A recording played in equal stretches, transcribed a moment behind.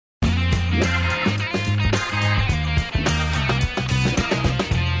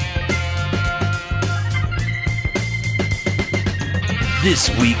This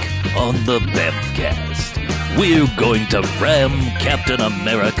week on the Bamfcast, we're going to ram Captain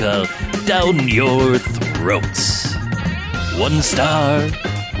America down your throats. 1 star,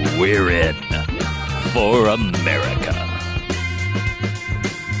 we're in for America.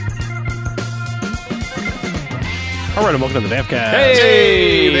 All right, and welcome to the Bamfcast.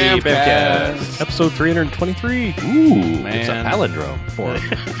 Hey, Bamfcast. Episode 323. Ooh, man. it's a palindrome. For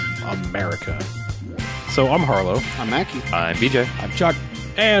America. So I'm Harlow. I'm Mackie. I'm BJ. I'm Chuck.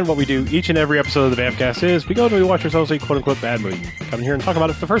 And what we do each and every episode of the Bamfcast is we go and we watch ourselves a quote-unquote bad movie. Come in here and talk about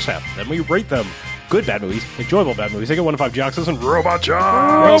it for the first half. Then we rate them. Good bad movies, enjoyable bad movies. They get 1 to 5 jocks and robot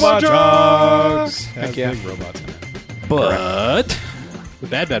jocks. Robot Jogs! Heck yeah. Big robots in it. But the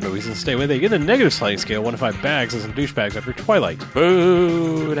bad movies and stay away. They get a negative sliding scale, 1 to 5 bags and some douchebags after Twilight.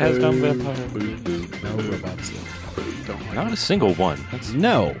 Boo! It has dumb vampire. No robots in it. Not a single one.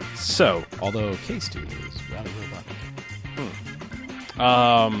 No. So, Although K-Stu is rather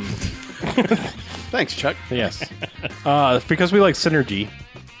robotic. Thanks, Chuck. yes. Because we like synergy,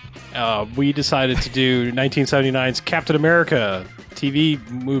 we decided to do 1979's Captain America TV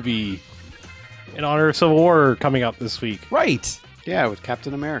movie in honor of Civil War coming out this week. Right. Yeah, with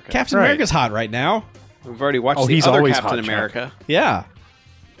Captain America. Captain Right. America's hot right now. We've already watched Oh, the he's other always Captain hot, Chuck. America. Yeah.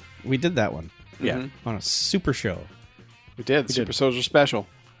 We did that one Yeah. on a super show. We did. Super Soldier Special.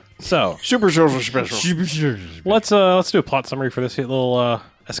 So, Super Soldier Special. let's do a plot summary for this little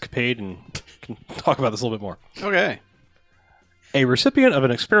escapade and can talk about this a little bit more. Okay. A recipient of an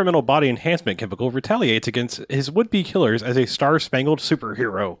experimental body enhancement chemical retaliates against his would-be killers as a star-spangled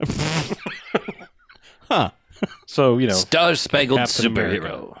superhero. Huh. So, you know, Star-spangled Captain superhero.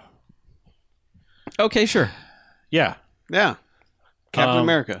 America. Okay, sure. yeah. Yeah. Captain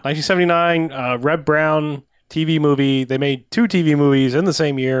America. 1979, Reb Brown TV movie. They made 2 TV movies in the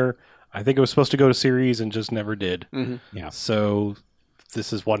same year. I think it was supposed to go to series and just never did. Mm-hmm. Yeah. So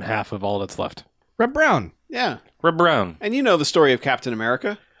this is 1/2 of all that's left. Reb Brown. Yeah. Reb Brown. And you know the story of Captain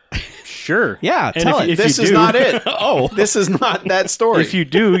America. Sure. Yeah, And tell if it. This you is do- not it. Oh. This is not that story. If you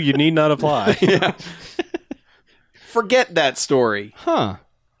do, you need not apply. Forget that story. Huh.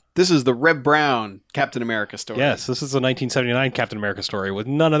 This is the Reb Brown Captain America story. Yes, this is a 1979 Captain America story with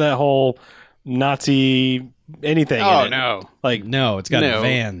none of that whole Nazi anything Oh, in it. no. Like, No, it's got No.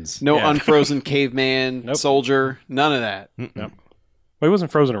 vans. No Yeah. unfrozen caveman, Nope. soldier, none of that. well, he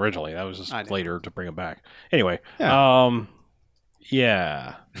wasn't frozen originally. That was just I know. later to bring him back. Anyway,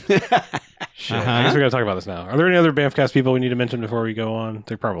 yeah. Shit. I guess we got to talk about this now. Are there any other Bamfcast people we need to mention before we go on?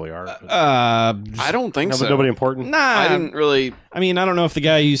 There probably are. but I don't think so. nobody important. Nah. I didn't really. I mean, I don't know if the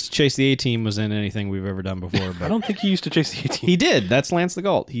guy who used to chase the A-Team was in anything we've ever done before, I but don't think he used to chase the 18. he did. That's Lance the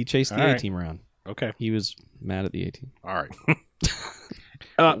Gault. He chased the All right. A-Team around. Okay. He was mad at the A-Team. All right.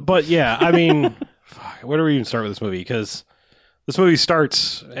 But yeah, I mean, fuck, where do we even start with this movie? Because this movie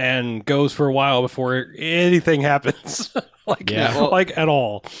starts and goes for a while before anything happens. Yeah. Well- like at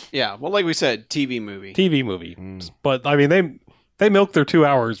all. Yeah, well, like we said, TV movie. TV movie. But I mean, they milked their 2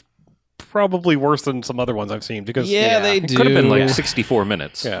 hours probably worse than some other ones I've seen because They It do. could have been like 64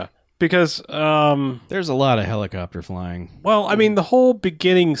 minutes. yeah. Because There's a lot of helicopter flying. well, I mean, the whole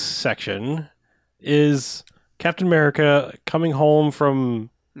beginning section is Captain America coming home from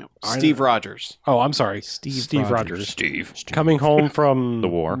No, Steve Rogers. oh, I'm sorry, Steve Rogers. Steve. Coming home from The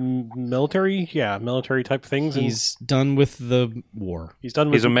war. military type things. and He's done with the war. he's done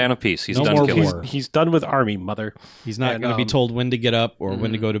with He's a man of peace. He's No done more killing. war. he's done with army, mother. He's not And, going to be told when to get up or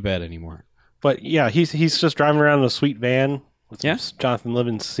when to go to bed anymore. But yeah, he's just driving around in a sweet van with Yeah. some Jonathan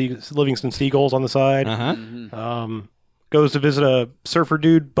Livingston Seagulls on the side. Uh-huh. Goes to visit a surfer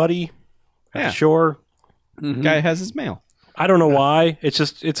dude buddy at Yeah. the shore. Guy has his mail. I don't know why. It's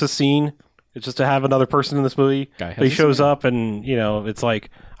a scene. It's just to have another person in this movie. Guy has But he his shows mail. up and it's like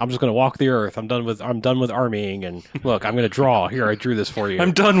I'm just going to walk the earth. I'm done with armying and look, I'm going to draw. Here, I drew this for you.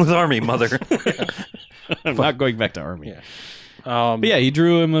 I'm done with army, mother. I'm not going back to army. Yeah. But yeah, he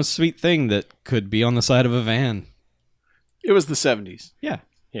drew him a sweet thing that could be on the side of a van. It was the 70s. Yeah.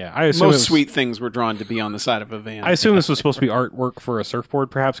 Yeah, I assume Most sweet things were drawn to be on the side of a van. I assume this was supposed to be artwork for a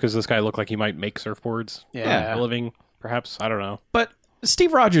surfboard, perhaps, because this guy looked like he might make surfboards. Yeah. for a living, perhaps. I don't know. But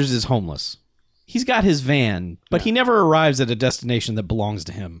Steve Rogers is homeless. He's got his van, but he never arrives at a destination that belongs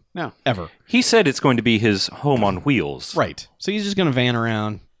to him. No. Ever. He said it's going to be his home on wheels. Right. So he's just going to van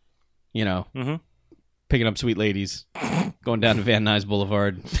around, Mhm. picking up sweet ladies, going down to Van Nuys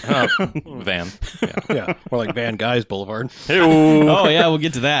Boulevard. Van. Yeah, more like Van Nuys Boulevard. Oh, yeah, we'll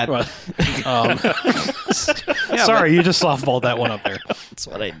get to that. But, sorry, you just softballed that one up there. That's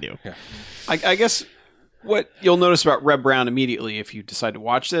what I do. I guess What you'll notice about Reb Brown immediately if you decide to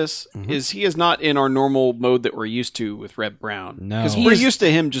watch this is he is not in our normal mode that we're used to with Reb Brown. No. Because we're used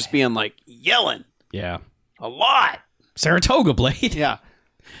to him just being like yelling Yeah. a lot. Saratoga Blade. Yeah.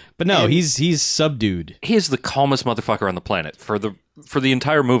 But no, And- he's subdued. He is the calmest motherfucker on the planet for the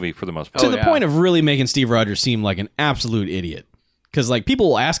entire movie, for the most part. Oh, To the yeah. point of really making Steve Rogers seem like an absolute idiot. Because like people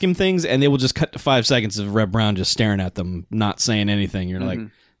will ask him things and they will just cut to 5 seconds of Reb Brown just staring at them, not saying anything. You're like,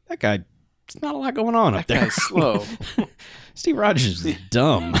 that guy, there's not a lot going on up there. Guy's slow. Steve Rogers is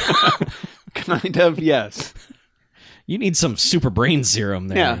dumb. Kind of, yes. You need some super brain serum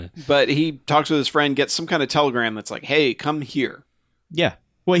there. Yeah. But he talks with his friend, gets some kind of telegram that's like, hey, come here. Yeah.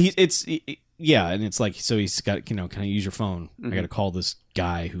 Well, yeah, and it's like, so he's got, can I use your phone? I got to call this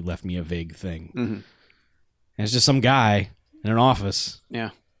guy who left me a vague thing. And it's just some guy in an office.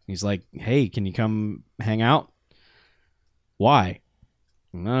 Yeah. He's like, hey, can you come hang out? Why?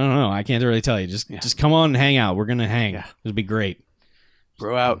 I don't know. I can't really tell you. Just come on and hang out. We're going to hang. It'll be great.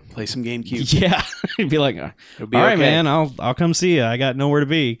 Bro out, play some GameCube. Yeah. He'd be like, It'll be all right, okay. man, I'll come see you. I got nowhere to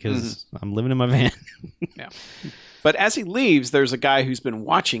be because I'm living in my van. Yeah. But as he leaves, there's a guy who's been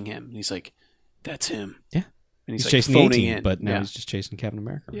watching him. And he's like, that's him. Yeah. And He's like chasing the phoning 18, in. but now yeah. he's just chasing Captain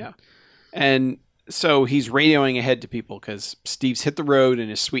America. Yeah. And so he's radioing ahead to people because Steve's hit the road in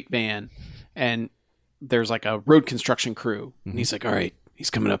his sweet van and there's like a road construction crew. And he's like, all right,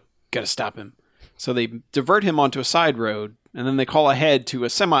 he's coming up. Got to stop him. So they divert him onto a side road and then they call ahead to a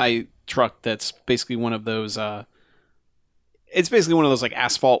semi truck that's basically one of those, it's basically one of those like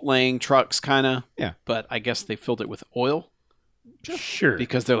asphalt laying trucks kind of. Yeah. But I guess they filled it with oil Sure.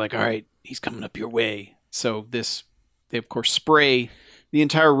 because they're like, all right, he's coming up your way. So they of course spray the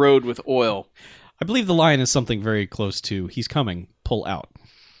entire road with oil. I believe the line is something very close to "He's coming, pull out,"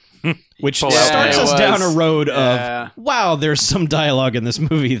 which Pull out. starts Yeah, us it down was. a road Yeah. of wow. There's some dialogue in this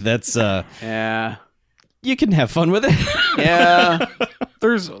movie that's Yeah. you can have fun with it. Yeah.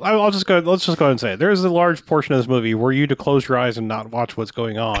 Let's just go ahead and say it. There's a large portion of this movie where you to close your eyes and not watch what's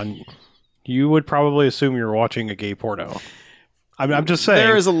going on. You would probably assume you're watching a gay porno. I'm just saying.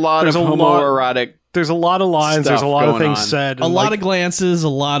 There is a lot of there's a homoerotic. There's a lot of lines. There's a stuff lot of going things on. said. A lot of glances, a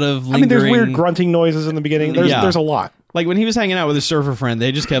lot of lingering. I mean, there's weird grunting noises in the beginning. There's a lot. Like when he was hanging out with his surfer friend,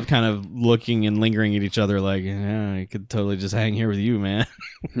 they just kept kind of looking and lingering at each other, like, yeah, I could totally just hang here with you, man.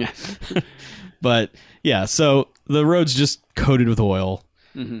 But yeah, so the road's just coated with oil,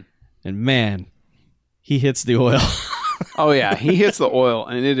 and man, he hits the oil. Oh yeah, he hits the oil,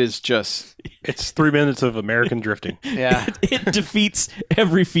 and it is just It's 3 minutes of American drifting. yeah. It defeats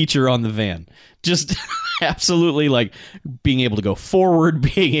every feature on the van. Just absolutely like being able to go forward,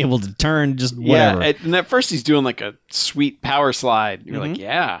 being able to turn, just whatever. Yeah, and at first he's doing like a sweet power slide. You're like,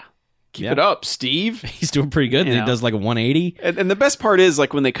 yeah, keep Yeah. it up, Steve. He's doing pretty good. You And know. he does like a 180. And the best part is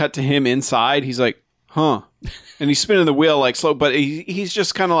like when they cut to him inside, he's like, huh, and he's spinning the wheel like slow, but he's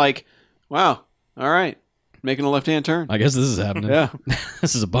just kind of like, wow, all right, making a left-hand turn. I guess this is happening. Yeah,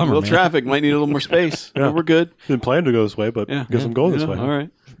 This is a a bummer, little man. traffic might need a little more space. Yeah. But we're good. Didn't plan to go this way, but Yeah. guess I'm going this way. All right.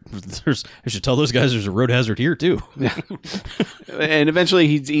 I should tell those guys there's a road hazard here too. And eventually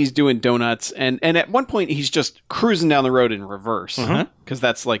he's doing donuts, and at one point he's just cruising down the road in reverse because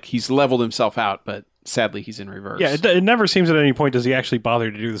that's like he's leveled himself out, but sadly he's in reverse. Yeah, it never seems at any point does he actually bother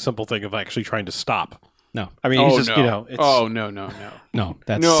to do the simple thing of actually trying to stop. No, I mean, he's just, no. it's, Oh no. no,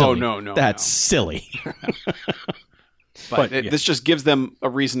 that's No, silly. no, that's no. silly. But this just gives them a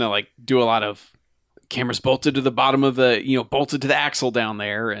reason to like do a lot of cameras bolted to the bottom of the bolted to the axle down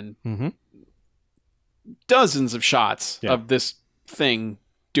there, and dozens of shots of this thing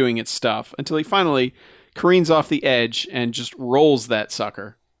doing its stuff until he finally careens off the edge and just rolls that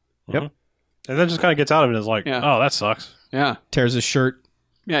sucker. Yep. And then just kind of gets out of it and is like, Yeah. oh, that sucks. Yeah. Tears his shirt,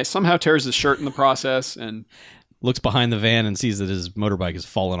 Yeah, he somehow tears his shirt in the process, and looks behind the van and sees that his motorbike has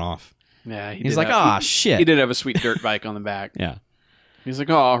fallen off. yeah, He's like, ah, shit. He did have a sweet dirt bike on the back. Yeah, He's like,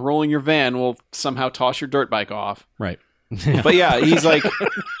 oh, rolling your van will somehow toss your dirt bike off. right. But yeah, he's like,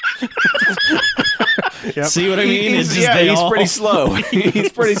 Yep. See what I mean? It's just he's they all- pretty slow.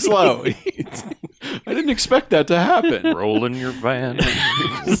 He's pretty slow. I didn't expect that to happen. Rolling your van.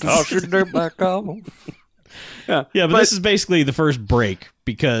 Toss your dirt back off. Yeah, Yeah, but this is basically the first break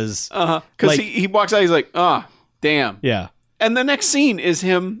because, because like- he walks out. He's like, ah, damn. yeah, And the next scene is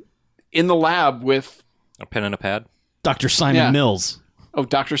him in the lab with A pen and a pad. Dr. Simon Yeah. Mills.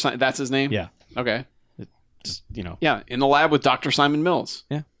 Dr. Simon. That's his name. Yeah, Okay. just, Yeah, in the lab with Dr. Simon Mills.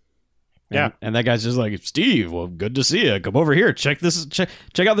 Yeah. Yeah. And that guy's just like, Steve, well, good to see you. Come over here. Check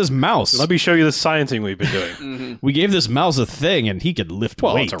out this mouse. Let me show you the sciencing we've been doing. We gave this mouse a thing, and he could lift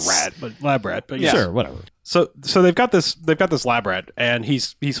Well, weights. it's a rat, but lab rat. But Yeah. Sure, whatever. So they've got this lab rat, and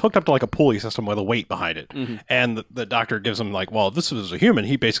he's hooked up to like a pulley system with a weight behind it, and the doctor gives him like, well, if this was a human,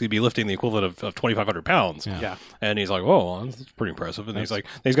 he'd basically be lifting the equivalent of 2,500 pounds. Yeah. And he's like, whoa, that's pretty impressive. And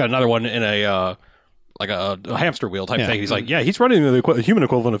he's got another one in a like a hamster wheel type thing. He's like, yeah, he's running the human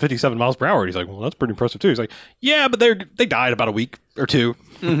equivalent of 57 miles per hour. And he's like, well, that's pretty impressive too. He's like, yeah, but they died about a week or two.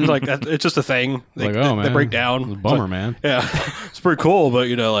 He's like, it's just a thing. They break down. It's a bummer, It's like, man. Yeah, it's pretty cool, but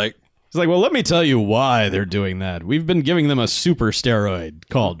like. He's like, well, let me tell you why they're doing that. We've been giving them a super steroid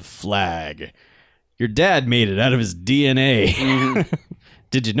called Flag. Your dad made it out of his DNA.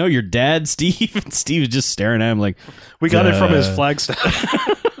 Did you know your dad, Steve? And Steve's just staring at him like, We got it from his Flagstaff.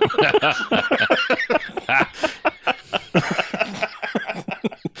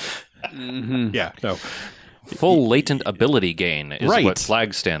 Yeah, no. Full latent ability gain is Right. what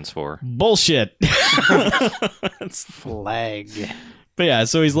FLAG stands for. bullshit. Flag. But yeah,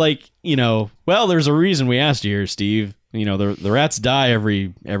 so he's like, well, there's a reason we asked you here, Steve. The rats die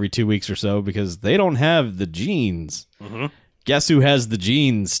every 2 weeks or so because they don't have the genes. Guess who has the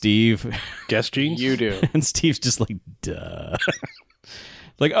genes, Steve? Guess genes? You do. And Steve's just like, duh.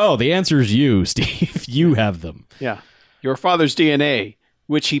 Like, oh, the answer is you, Steve. You have them. Yeah. Your father's DNA,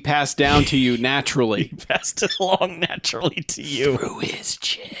 which he passed down to you naturally. Passed it along naturally to you. Through his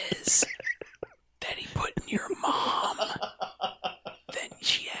jizz that he put in your mom. Then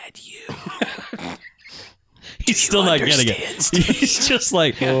she had you. He's still not getting it. He's just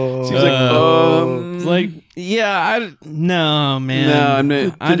like, He's like, no, man. No, I'm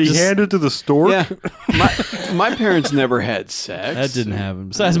not. I'm Did he just- hand it to the stork? Yeah. My parents never had sex. That didn't happen.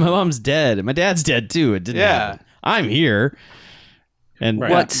 Besides, my mom's dead, and my dad's dead too. It didn't happen. I'm here. And Right.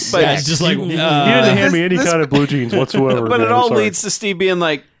 What? But it's just like, He didn't hand me any this- kind of blue jeans whatsoever. But man, it all sorry. leads to Steve being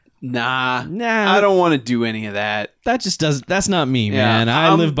like, nah, I don't want to do any of that. that just does. That's not me, Yeah, man.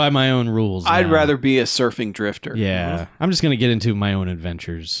 I live by my own rules. I'd now. rather be a surfing drifter. Yeah, I'm just gonna get into my own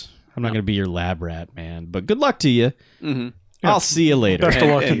adventures. I'm not gonna be your lab rat, man. But good luck to you. I'll see you later. Best of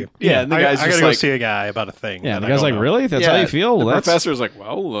luck to you. Yeah, and the I guy's gotta just go like, see a guy about a thing. Yeah, that the I guy's don't like, know. really? That's how you feel? The Well, that's professor's like,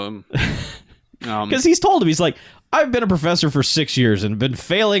 well, because he's told him, he's like, I've been a professor for 6 years and been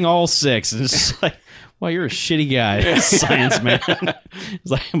failing all 6. And it's just like, well, you're a shitty guy, science man. It's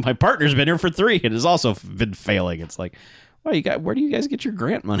like, my partner's been here for 3 and has also been failing. It's like, well, where do you guys get your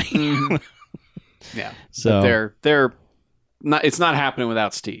grant money? yeah. So But they're not. It's not happening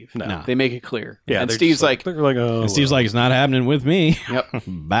without Steve. No. They make it clear. Yeah, and they're Steve's just like, they're like, oh, and Steve's like, it's not happening with me. yep.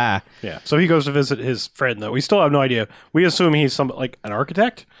 Bye. yeah. So he goes to visit his friend. Though we still have no idea. We assume he's like an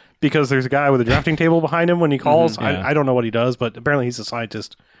architect because there's a guy with a drafting table behind him when he calls. yeah. I don't know what he does, but apparently he's a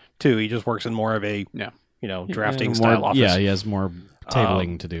scientist too. He just works in more of a Yeah. drafting More- style office. Yeah, he has more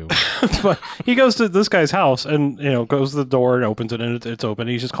tabling to do. But he goes to this guy's house and goes to the door and opens it, and it's open.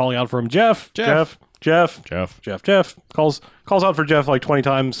 He's just calling out for him, Jeff. Jeff. Calls out for Jeff like 20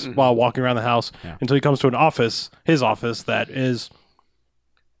 times while walking around the house until he comes to his office that is,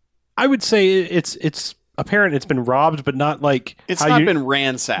 I would say it's apparent it's been robbed, but not like It's how not you- been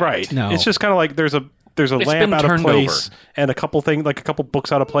ransacked. right. No. It's just kind of like there's a lamp been out of turned place and a couple things like a couple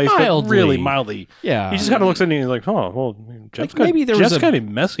books out of place, Mildly. but really mildly. Yeah. He just kind of looks at it and he's like, oh well, Jeff's Like, maybe there was Jeff's a- kind of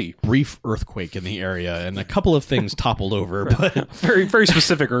messy. Brief earthquake in the area and a couple of things toppled over, but Very very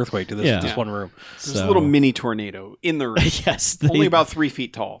specific earthquake to this Yeah. this one room. There's a little mini tornado in the room. yes, Only about 3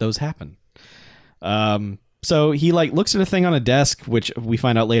 feet tall. those happen. So he looks at a thing on a desk, which we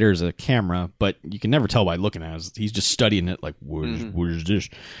find out later is a camera, but you can never tell by looking at it. He's just studying it, like, what is this?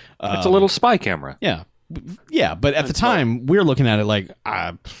 It's a little spy camera. Yeah, yeah. But at the time, we're looking at it like,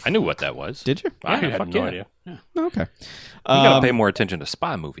 I knew what that was. did you? I had fuck no yeah. idea. Okay. You gotta pay more attention to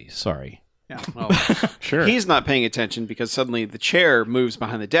spy movies. Sorry. Yeah. Well, Sure. he's not paying attention because suddenly the chair moves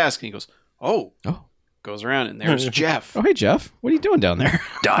behind the desk and he goes, oh. Goes around and there's Jeff. Oh, hey Jeff, what are you doing down there?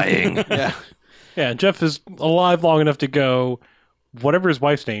 Dying. Yeah. Yeah, Jeff is alive long enough to go, whatever his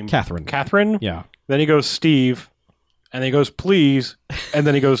wife's name. Catherine. Catherine? Yeah. Then he goes, Steve. And then he goes, please. And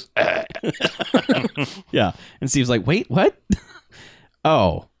then he goes, Yeah. And Steve's like, wait, what?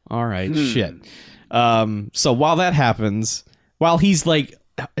 Oh, all right, shit. So while that happens, while he's like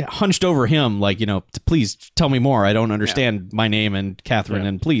hunched over him, like, please tell me more. I don't understand my name and Catherine,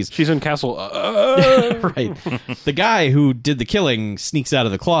 and please. she's in castle. Right. The guy who did the killing sneaks out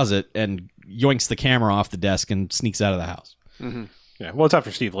of the closet and yoinks the camera off the desk and sneaks out of the house. Yeah, well, it's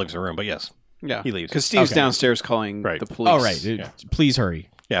after Steve leaves the room, but yes. Yeah. He leaves. Because Steve's Okay. downstairs calling Right. the police. Oh, right. Please hurry.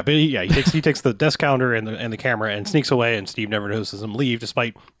 Yeah, but he takes the desk counter and the camera and sneaks away, and Steve never notices him leave,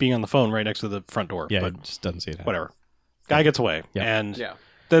 despite being on the phone right next to the front door. Yeah, but it just doesn't see it happen. whatever. Guy gets away, Yeah. and Yeah.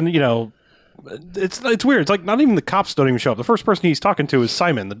 then it's weird. It's like not even the cops don't even show up. The first person he's talking to is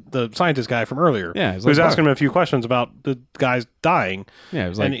Simon, the scientist guy from earlier. Yeah, he's who's like, asking him a few questions about the guys dying. Yeah, it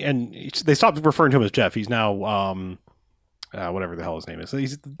was like, and they stopped referring to him as Jeff. He's now whatever the hell his name is.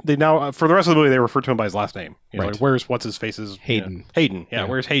 They now for the rest of the movie they refer to him by his last name. Right. Like, what's his face's Hayden. Hayden. Yeah, Yeah.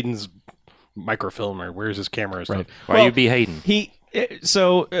 where's Hayden's microfilm or where's his camera and stuff? Right. Why you be Hayden?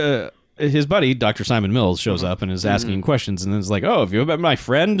 His buddy, Dr. Simon Mills, shows up and is asking questions, and then it's like, oh, have you met my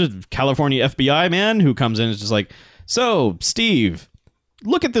friend, California FBI man, who comes in and is just like, so, Steve,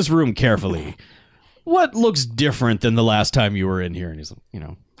 look at this room carefully. What looks different than the last time you were in here? And he's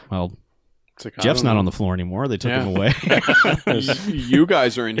like, well, It's like, I Jeff's don't not know. on the floor anymore. They took Yeah. him away. You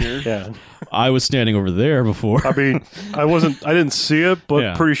guys are in here. Yeah. I was standing over there before. I mean, I didn't see it, but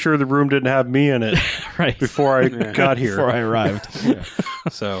Yeah. pretty sure the room didn't have me in it right. before I got here. Before I arrived.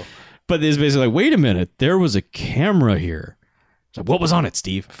 So, But it's basically like, wait a minute, there was a camera here. It's like, what was on it,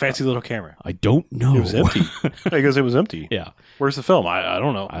 Steve? fancy little camera. I don't know. It was empty. I guess it was empty. Yeah. Where's the film? I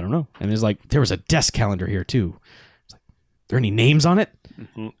don't know. I don't know. And there's like, there was a desk calendar here too. It's like, are there any names on it?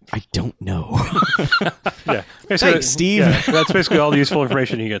 I don't know. Yeah. Basically, Thanks, Steve. yeah, that's basically all the useful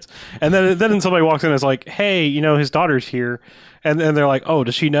information he gets. And then somebody walks in and is like, hey, his daughter's here. And they're like, oh,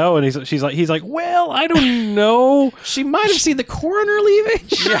 does she know? And he's like, well, I don't know. She might have seen the coroner leaving.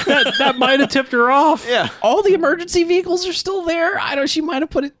 that might have tipped her off. Yeah. All the emergency vehicles are still there. She might have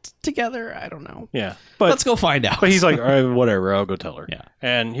put it together. I don't know. Yeah. But Let's go find out. But he's like, all right, whatever, I'll go tell her. Yeah.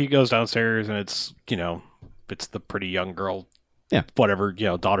 And he goes downstairs, and it's the pretty young girl. Yeah. Whatever,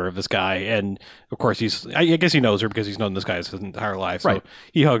 daughter of this guy. And of course I guess he knows her because he's known this guy his entire life. So Right.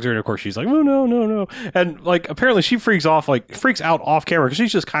 he hugs her, and of course she's like, oh, no. And like, apparently she freaks out off camera because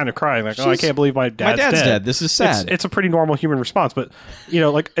she's just kind of crying. Like, I can't believe my dad's dead. This is sad. It's a pretty normal human response, but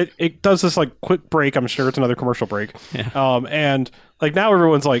it does this like quick break. I'm sure it's another commercial break. Yeah. And like now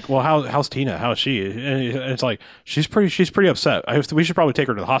everyone's like, well, how's Tina? How's she? And it's like she's pretty upset. We should probably take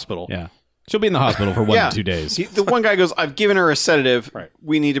her to the hospital. Yeah. She'll be in the hospital for 1 to 2 days. The one guy goes, I've given her a sedative. Right.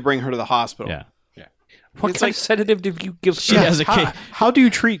 We need to bring her to the hospital. Yeah. What It's kind like- of sedative did you give? She has a case. How do you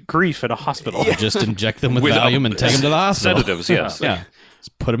treat grief at a hospital? Just inject them with With Valium and take them to the hospital. sedatives, yes. Yeah.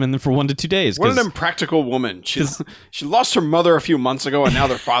 Just put them in there for 1 to 2 days. One of 'cause- them practical woman. She lost her mother a few months ago, and now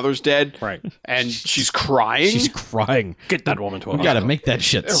their father's dead. Right. And she's crying. She's crying. Get that woman to a We got to hospital. make that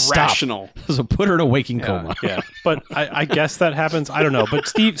shit stop. irrational. So put her in a waking coma. Yeah, but I guess that happens. I don't know. But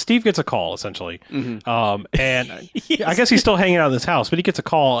Steve gets a call essentially, and I guess he's still hanging out in this house. But he gets a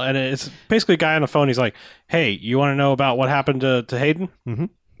call, and it's basically a guy on the phone. He's like, "Hey, you want to know about what happened to Hayden?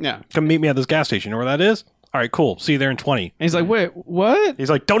 Yeah. Come meet me at this gas station. You know where that is? All right, cool. See you there in 20." And he's like, wait, what? He's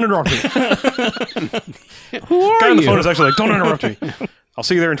like, "Don't interrupt me." Who are Guy on the you? phone is actually like, "Don't interrupt me. I'll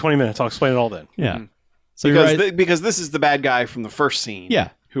see you there in 20 minutes. I'll explain it all then." Yeah. So you're right. Because this is the bad guy from the first scene. Yeah.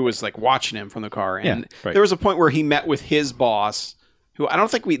 Who was like watching him from the car. And Yeah, right. there was a point where he met with his boss, who I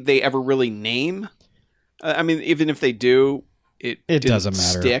don't think they ever really name. I mean, even if they do, it It didn't doesn't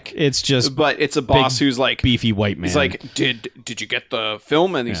matter. stick. It's just But it's a boss who's like, beefy white man. he's like, did you get the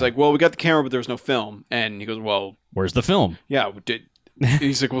film? And he's like, well, we got the camera, but there was no film. And he goes, well, where's the film? yeah,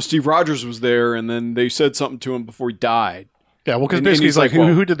 he's like, well, Steve Rogers was there, and then they said something to him before he died. Yeah, well, because And basically he's he's like, like,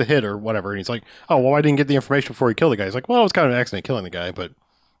 well- who did the hit or whatever? And he's like, oh, well, I didn't get the information before he killed the guy. He's like, well, it was kind of an accident killing the guy, but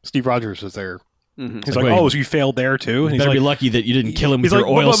Steve Rogers was there. He's like, wait. oh, so you failed there too? And he's Better like, be lucky that you didn't kill him with he's your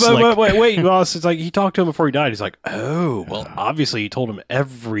like, oil slick. wait, boss. It's like he talked to him before he died. He's like, oh, well, obviously he told him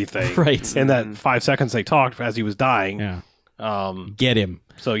everything. Right. In that 5 seconds they talked as he was dying. Yeah. Get him.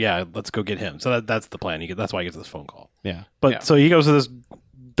 So yeah, let's go get him. So that's the plan. That's why he gets this phone call. Yeah. But Yeah. so he goes to this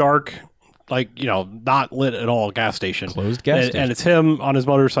dark, not lit at all gas station. Closed gas station. And it's him on his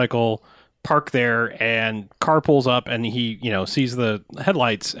motorcycle parked there, and car pulls up, and he, sees the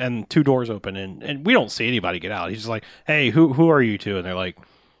headlights and 2 doors open, and we don't see anybody get out. He's just like, hey, who are you two? And they're like,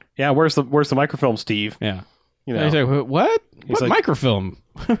 yeah, where's the microfilm, Steve? Yeah. You And he's know, like, what? What like- microfilm?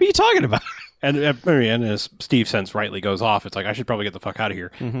 What are you talking about? and as Steve sense rightly goes off, it's like, I should probably get the fuck out of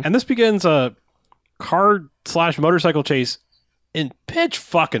here. Mm-hmm. And this begins a car/motorcycle chase in pitch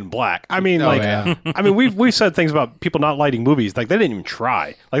fucking black. I mean, yeah. I mean, we've said things about people not lighting movies. Like, they didn't even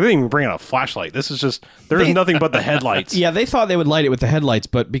try. Like, they didn't even bring out a flashlight. This is just, there's nothing but the headlights. Yeah, they thought they would light it with the headlights,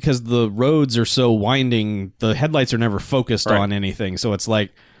 but because the roads are so winding, the headlights are never focused Right. on anything. So it's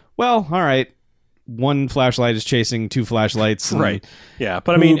like, well, all right, 1 flashlight is chasing 2 flashlights. and- Right. Yeah.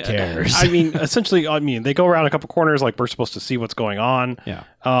 But I mean, cares? essentially, they go around a couple corners, like we're supposed to see what's going on. Yeah.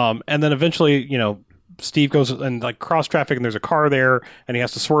 And then eventually, Steve goes and like cross traffic, and there's a car there, and he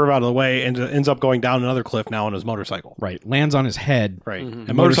has to swerve out of the way, and ends up going down another cliff now on his motorcycle. Right. Lands on his head. Right. And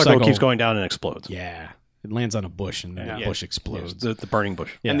motorcycle Motorcycle keeps going down and explodes. Yeah. It lands on a bush and the bush explodes. The burning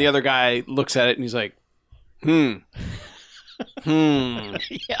bush. Yeah. And the other guy looks at it and he's like, Yeah.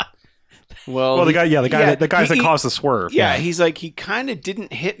 Well, the guys that caused the swerve. Yeah, he's like, he kind of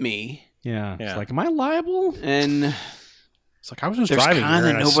didn't hit me. Yeah. Yeah. It's like, am I liable? And It's like I was just There's driving kinda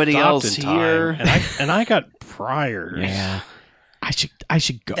here and nobody I stopped else in time, here. and I got priors. Yeah. I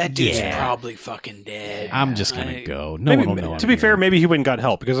should go. that dude's Yeah. probably fucking dead. I'm just going to go. No Maybe, one will know. to I'm be here. fair, maybe he went and got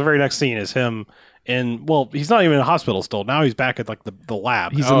help because the very next scene is him in. Well, he's not even in a hospital still. Now he's back at like the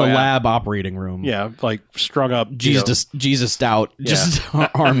lab. He's in the lab operating room. Yeah, like strung up. Jesus out, just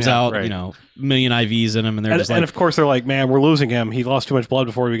arms out, right. million IVs in him, and they're just like, and of course they're like, man, we're losing him. He lost too much blood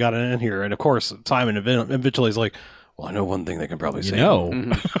before we got in here. And of course, Simon eventually is like, well, I know one thing they can probably save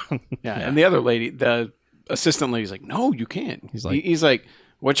him. Yeah, and the other lady, the assistant lady's like, no, you can't. He's like- he's like,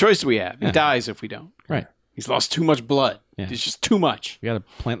 what choice do we have? He dies if we don't. right. He's lost too much blood. Yeah. It's just too much. We got to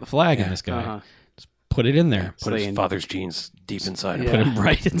plant the flag in this guy. Uh-huh. Just put it in there. Put his Saying- father's genes deep inside him. Put him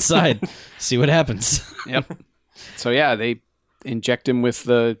right inside. See what happens. Yep. So yeah, they inject him with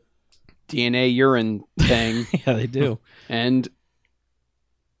the DNA urine thing, Yeah, they do. and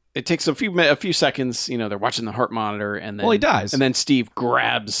it takes a few seconds. They're watching the heart monitor, and then Well, he dies. and then Steve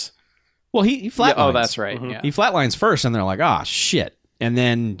grabs. Well, he flatlines. Oh, that's right. Yeah. He flatlines first, and they're like, "Ah, shit!" And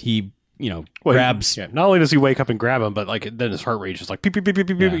then he, Well, grabs. Yeah, not only does he wake up and grab him, but like then his heart rate is just like beep beep beep beep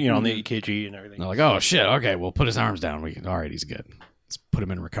beep, beep, Yeah. on the EKG and everything. They're like, "Oh shit! Okay, we'll put his arms down. All right, he's good. Let's put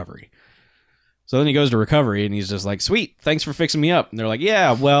him in recovery." So then he goes to recovery, and he's just like, "Sweet, thanks for fixing me up." And they're like,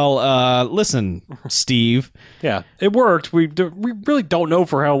 "Yeah, well, listen, Steve. Yeah, it worked. We really don't know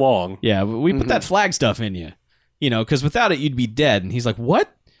for how long. Yeah, we put that flag stuff in you, because without it, you'd be dead." And he's like,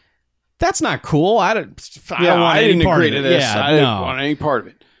 "What? That's not cool. I don't want I any didn't part agree of to it." this. Yeah, I didn't no. want any part of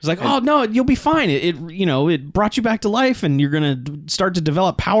it. He's like, "Oh no, you'll be fine. It brought you back to life, and you're gonna start to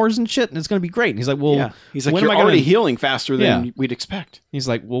develop powers and shit, and it's gonna be great." And he's like, "Well, Yeah. He's like, when you're am I already gonna-" healing faster than Yeah. we'd expect. He's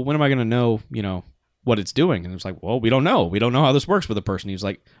like, "Well, when am I gonna know? What it's doing?" And it's like, "Well, we don't know. We don't know how this works with a person." He's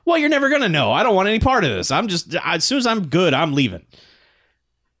like, "Well, you're never gonna know. I don't want any part of this. I'm just as soon as I'm good, I'm leaving."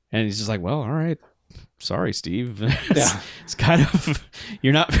 And he's just like, "Well, all right. Sorry, Steve." It's kind of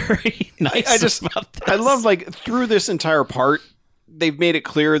you're not very nice. I just about this. I love through this entire part, they've made it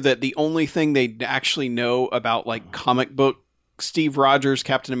clear that the only thing they actually know about comic book Steve Rogers,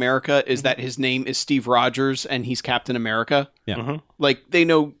 Captain America, is that his name is Steve Rogers and he's Captain America. Yeah. They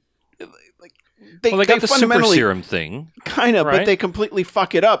know. They got the super fundamentally serum thing. kind of, Right. but they completely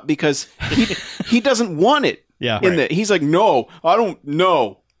fuck it up because he doesn't want it. Yeah. In that he's like, no, I don't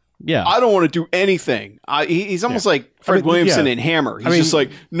know. Yeah. I don't want to do anything. He's almost like Fred Williamson in Hammer. He's just like,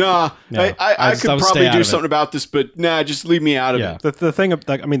 nah, Yeah. I I could stay probably out do of it. something about this, but nah, just leave me out of Yeah. it. The thing,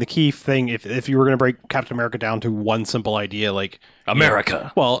 the key thing, if you were going to break Captain America down to one simple idea,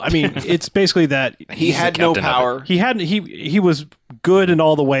 America. well, it's basically that He He's had the no captain of it. power. he was good in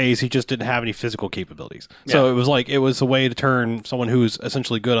all the ways. He just didn't have any physical capabilities. So it was a way to turn someone who's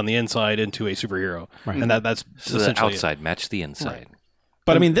essentially good on the inside into a superhero, and that's So the essentially it. outside match the inside.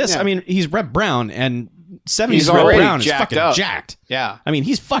 But he's Rep Brown, and 70s He's Rep already Brown is jacked fucking up. jacked. Yeah.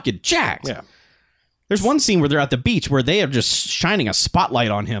 He's fucking jacked. Yeah. There's one scene where they're at the beach where they are just shining a spotlight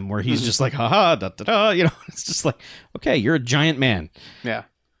on him, where he's just like, haha, da da da. It's just like, okay, you're a giant man. Yeah.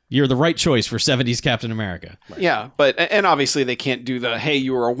 You're the right choice for 70s Captain America. Yeah. And obviously they can't do the, hey,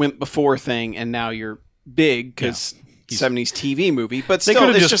 you were a wimp before thing and now you're big because 70s TV movie. But They still, could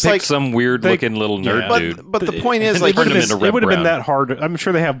have it's just just picked like, some weird looking little nerd Yeah. dude. but the point is, And like, turn him into Red it would have been Brown. that hard. I'm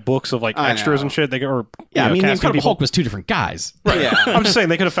sure they have books of I extras know. and shit. They or Yeah, you know, the casting Incredible people. Hulk was two different guys. yeah. I'm just saying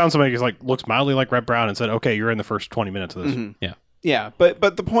they could have found somebody who's looks mildly like Red Brown and said, "Okay, you're in the first 20 minutes of this." Yeah. Yeah, but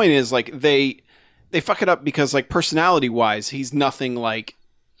the point is, they fuck it up because, personality wise, he's nothing like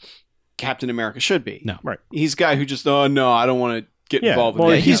Captain America should be. No. Right. He's a guy who just, oh no, I don't want to get Yeah, involved. well,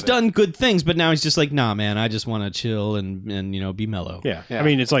 in Yeah, any he's of it. done good things, but now he's just like, nah, man, I just want to chill and be mellow. Yeah. Yeah. I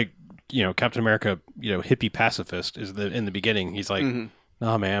mean, it's like Captain America, hippie pacifist is in the beginning. He's like,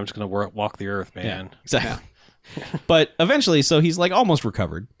 "Oh man, I'm just gonna walk the earth, man." Exactly. But eventually, so he's almost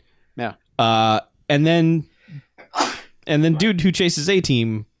recovered. Yeah. And then dude who chases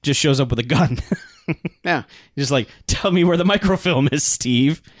A-Team just shows up with a gun. Yeah. He's just like, tell me where the microfilm is,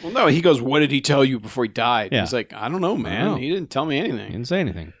 Steve. Well, no, he goes, what did he tell you before he died? Yeah. He's like, I don't know, man. know. He didn't tell me He anything. didn't say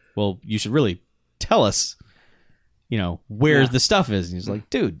anything. Well, you should really tell us, where the stuff is. And he's like,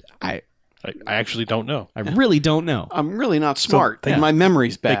 dude, I I actually don't know. really don't know. I'm really not smart. they- and my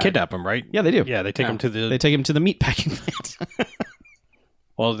memory's They bad. kidnap him, right? Yeah, they do. Yeah, they take him to the. They take him to the meat packing plant.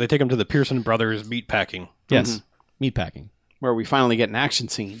 Well, they take him to the Pearson Brothers meat packing. Yes, meatpacking. Where we finally get an action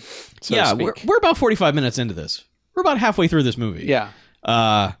scene. So Yeah, to speak. we're about 45 minutes into this. We're about halfway through this movie. Yeah.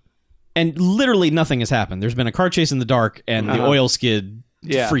 And literally nothing has happened. There's been a car chase in the dark and the oil skid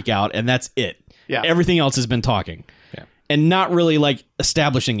freak out, and that's it. Yeah. Everything else has been talking. Yeah. And not really like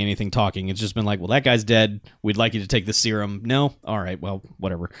establishing anything talking. It's just been like, well, that guy's dead. We'd like you to take the serum. No? All right, well,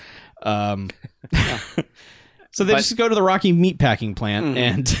 whatever. So they just go to the Rocky meatpacking plant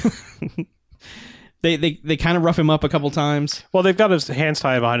and they kind of rough him up a couple times. Well, they've got his hands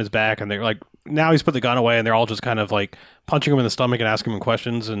tied behind his back, and they're like, now he's put the gun away, and they're all just kind of like punching him in the stomach and asking him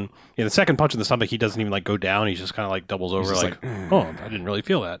questions. And the second punch in the stomach, he doesn't even like go down. He's just kind of like doubles over, just like, oh, I didn't really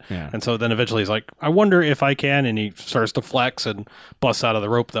feel that. Yeah. And so then eventually he's like, I wonder if I can, and he starts to flex and busts out of the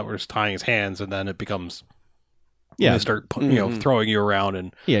rope that was tying his hands, and then it becomes. Yeah. They start throwing you around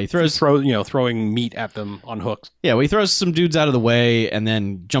and Yeah, he throws throwing meat at them on hooks. Yeah, well, he throws some dudes out of the way and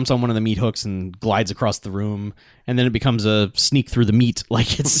then jumps on one of the meat hooks and glides across the room, and then it becomes a sneak through the meat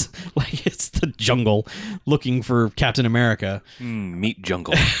like it's the jungle looking for Captain America. Meat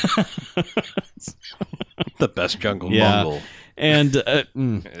jungle. The best jungle. Yeah. Bungle. And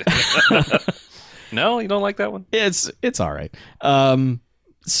No, you don't like that one? it's all right.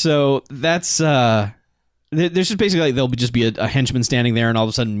 So that's there's just basically like there'll just be a henchman standing there, and all of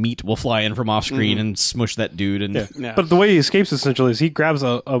a sudden meat will fly in from off screen and smush that dude. And Yeah. But the way he escapes essentially is he grabs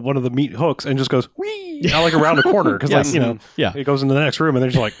one of the meat hooks and just goes whee, out like around the corner because Yes. he goes into the next room and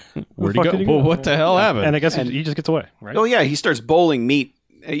they're just like, where'd "Where he the fuck go? did Well, what the hell happened? And I guess he just gets away, right? Oh yeah, he starts bowling meat.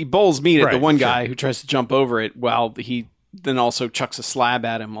 He bowls meat at the Right, one sure. guy who tries to jump over it, while he then also chucks a slab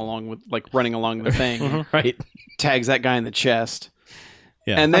at him along with like running along the thing, right? tags that guy in the chest,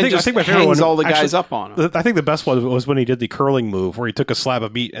 Yeah. and then I just think my favorite hangs one- all the guys actually, up on him. I think the best one was when he did the curling move where he took a slab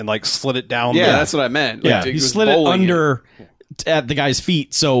of meat and like slid it down. Yeah, the- that's what I meant. Yeah, Like, he was slid it bowling under at the guy's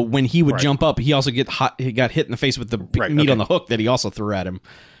feet, so when he would Right. jump up, he also he got hit in the face with the Right, meat okay. on the hook that he also threw at him.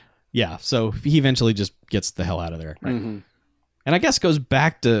 Yeah, so he eventually just gets the hell out of there, and I guess goes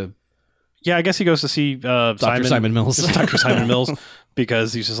back to Yeah, I guess he goes to see Dr. Simon Mills. Dr. Simon Mills,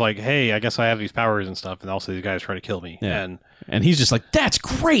 because he's just like, hey, I guess I have these powers and stuff, and also these guys try to kill me. Yeah. And he's just like, that's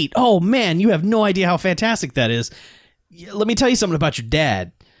great. Oh man, you have no idea how fantastic that is. Let me tell you something about your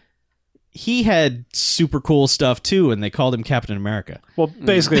dad. He had super cool stuff too, and they called him Captain America. well,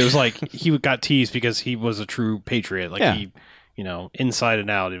 basically, it was like he got teased because he was a true patriot. Like Yeah. he, inside and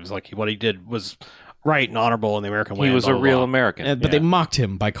out, it was like what he did was right and honorable in the American way. He was blah, a blah, real blah. American. But they mocked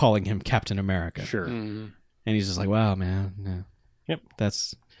him by calling him Captain America. Sure. And he's just like, wow, man. No. Yep.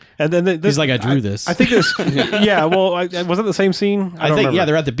 That's And then he's like, I drew this. I think this. Yeah. Well, was it the same scene? I don't think remember.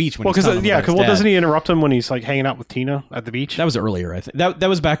 they're at the beach when Well, he's because telling them about his dad. doesn't he interrupt him when he's like hanging out with Tina at the beach? That was earlier, I think. That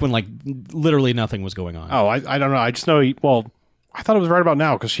was back when like literally nothing was going on. Oh, I don't know. I just know I thought it was right about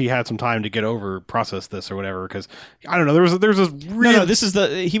now because she had some time to get over, process this or whatever. Because I don't know. There's this. No, this is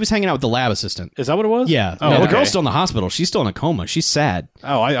he was hanging out with the lab assistant. Is that what it was? Yeah. Oh, No, the okay. girl's still in the hospital. She's still in a coma. She's sad.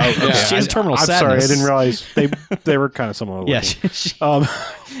 Oh, okay. She has terminal I'm sadness. sorry, I didn't realize they were kind of similar. Yeah. looking.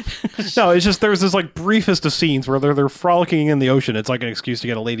 No, it's just there's this like briefest of scenes where they're frolicking in the ocean. It's like an excuse to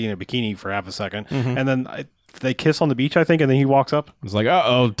get a lady in a bikini for half a second, and then they kiss on the beach, I think, and then he walks up. It's like,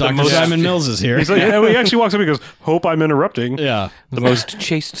 oh, Dr. most- Simon Mills is here. He's like, and he actually walks up and goes, "Hope I'm interrupting." yeah. The most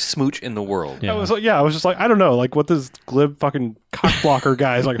chaste smooch in the world. Yeah. I was just like, I don't know, like what this glib fucking cock blocker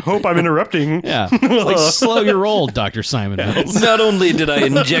guy is like. Hope I'm interrupting. Yeah. It's like, slow your roll, Dr. Simon Mills. Not only did I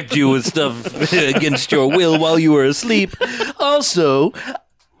inject you with stuff against your will while you were asleep, also,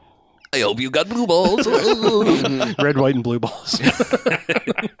 I hope you got blue balls. Red, white, and blue balls.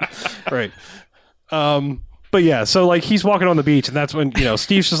 Right. But yeah, so like he's walking on the beach, and that's when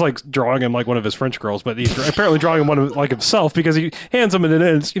Steve's just like drawing him like one of his French girls, but he's apparently drawing him one of like himself because he hands him, and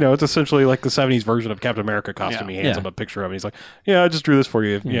it's it's essentially like the '70s version of Captain America costume. Yeah. He hands Yeah. him a picture of it. He's like, "Yeah, I just drew this for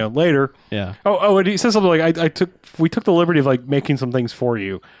you. Later." Yeah. Oh, and he says something like, we took the liberty of like making some things for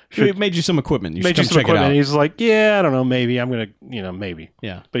you. We made you some equipment. You should Made you come some check it equipment." out. And he's like, "Yeah, I don't know, maybe I'm gonna, maybe."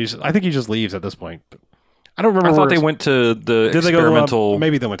 Yeah. But I think he just leaves at this point. But I don't remember. I thought where they went to the Did they go to the lab? experimental.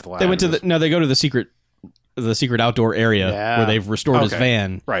 Maybe they went to the lab. They went to they go to the secret outdoor area Yeah. where they've restored his Okay.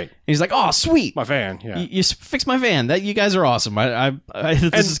 van. Right. And he's like, "Oh, sweet. My van, yeah. You fixed my van. That you guys are awesome.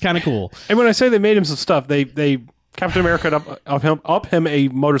 This is kind of cool." And when I say they made him some stuff, they Captain America up him a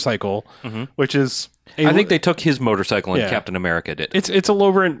motorcycle, which is I think they took his motorcycle and Yeah. Captain America did. it's a low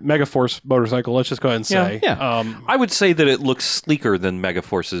rent Megaforce motorcycle. Let's just go ahead and say, Yeah. I would say that it looks sleeker than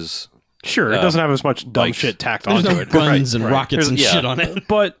Megaforce's, sure, it doesn't have as much dumb bikes. shit tacked There's onto no it. guns and Right. rockets and There's- shit yeah. on it.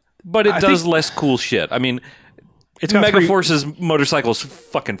 But but it I does think- less cool shit. I mean, it's got three, Megaforce's motorcycles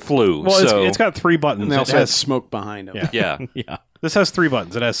fucking flew. well, so it's got 3 buttons. And they It also have has- smoke behind them. Yeah. yeah, Yeah. this has 3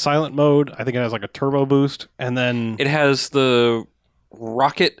 buttons. It has silent mode. I think it has like a turbo boost, and then it has the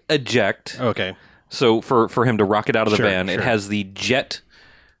rocket eject. okay, So for him to rocket out of the Sure, van, sure. it has the jet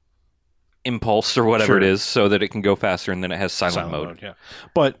impulse or whatever Sure. it is, so that it can go faster, and then it has silent, mode. yeah.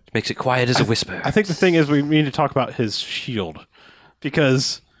 But Makes it quiet as a whisper. I think the thing is we need to talk about his shield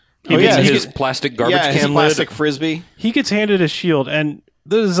because he yeah, gets he his plastic garbage yeah, his can plastic lid. frisbee. he gets handed a shield, and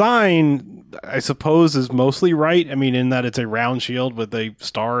the design, I suppose, is mostly right. I mean, in that it's a round shield with a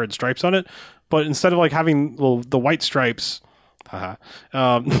star and stripes on it, but instead of like having the white stripes,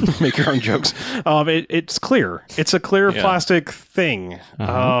 make your own jokes. It's clear. It's a clear plastic thing.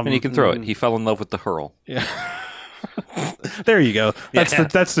 And he can throw it. He fell in love with the hurl. There you go. That's Yeah.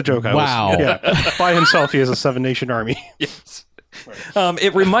 that's the joke. Wow. By himself, he has a 7-nation army. Yes.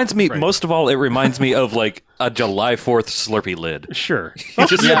 It reminds me, most of all, it reminds me of like a July 4th Slurpee lid. Sure,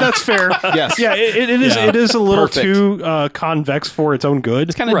 that's fair. Yes. Yeah, it is. Yeah. It is a little Perfect. too convex for its own good.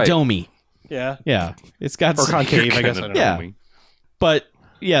 It's kind of Right. domey. Yeah, Yeah. It's got or some- concave. I guess. I Kinda don't know. Yeah. domey. But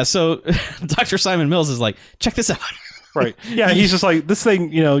yeah, so Dr. Simon Mills is like, check this out. Right. Yeah, he's just like this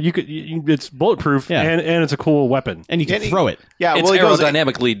thing. You know, it's bulletproof Yeah. and it's a cool weapon. And you can Yeah, throw it. Yeah, It's well, he goes,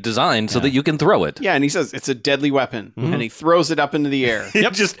 aerodynamically designed so that you can throw it. yeah, and he says it's a deadly weapon, and he throws it up into the air.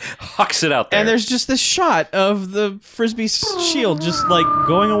 It just hucks it out there. And there's just this shot of the Frisbee shield just like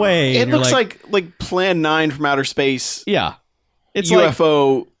going away. It and you're looks like Plan 9 from outer space. yeah. It's like,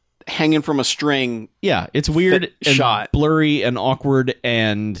 UFO hanging from a string. yeah, it's weird Fit and shot. blurry and awkward.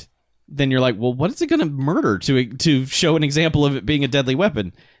 And then you're like, well, what is it going to murder to show an example of it being a deadly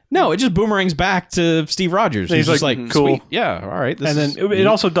weapon? No, it just boomerangs back to Steve Rogers. And he's just like, like, cool. sweet. Yeah, all right. This And then is it neat.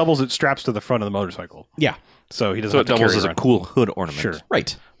 also doubles its straps to the front of the motorcycle, yeah, so he doesn't so have it to doubles carry as a around. cool hood ornament. Sure.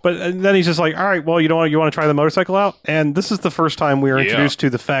 right. But then he's just like, all right, well, you want to try the motorcycle out? And this is the first time we are introduced to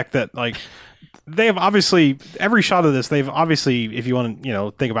the fact that, like, they have obviously, every shot of this, they've obviously, if you want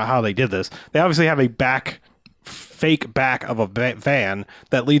to, think about how they did this, they obviously have a fake back of a van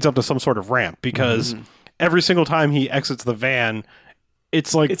that leads up to some sort of ramp, because every single time he exits the van,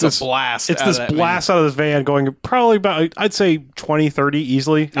 it's like It's this, a blast. It's out this of that blast out of this van going probably about, I'd say 20, 30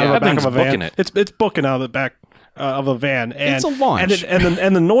 easily out Yeah, of the that back thing's of a van. booking it. It's booking out of the back of a van. And, It's a launch.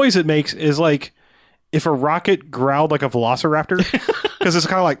 And the noise it makes is like if a rocket growled like a velociraptor, because it's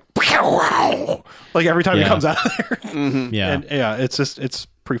kind of like every time it Yeah. comes out of there. Yeah. And yeah, it's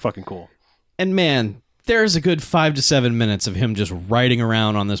pretty fucking cool. And man, there's a good 5 to 7 minutes of him just riding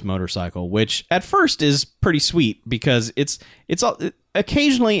around on this motorcycle, which at first is pretty sweet because it's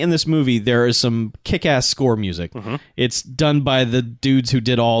occasionally in this movie there is some kick-ass score music. It's done by the dudes who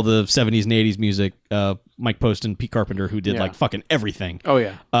did all the 70s and 80s music, Mike Post and Pete Carpenter, who did Yeah. like fucking everything. Oh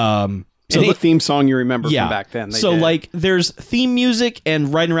yeah. So Any theme song you remember yeah. from back then? They So did. like there's theme music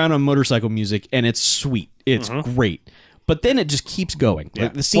and riding around on motorcycle music, and it's sweet. It's great. But then it just keeps going.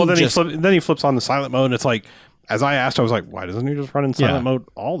 Like the scene Well, just then he flips on the silent mode, and it's like, as I asked, I was like, why doesn't he just run in silent mode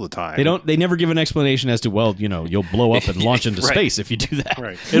all the time? they never give an explanation as to, well, you'll blow up and launch into Right. space if you do that.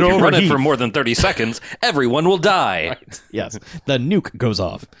 Right. If you run it for more than 30 seconds, everyone will die. Yes. The nuke goes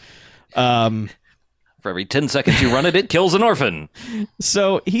off. For every 10 seconds you run it, it kills an orphan.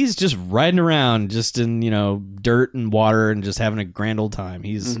 So he's just riding around just in, dirt and water and just having a grand old time.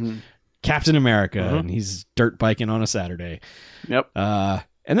 He's Captain America and he's dirt biking on a Saturday. Yep.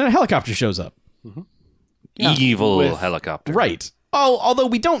 And then a helicopter shows up. Yeah. Evil With- helicopter. Right. Oh, although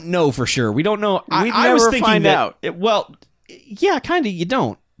we don't know for sure. We don't know. We I was never thinking find that, out. Yeah, kind of. You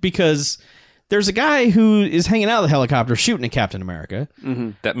don't, because there's a guy who is hanging out of the helicopter shooting at Captain America.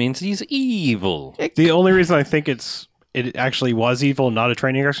 That means he's evil. The only reason I think it actually was evil, not a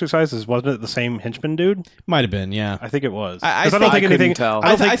training exercise, is wasn't it the same henchman dude? Might have been, yeah. I think it was. I 'Cause think- don't think I couldn't anything. tell. I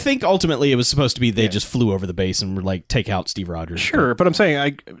don't think I think ultimately it was supposed to be they just flew over the base and were like, take out Steve Rogers. Sure, but I'm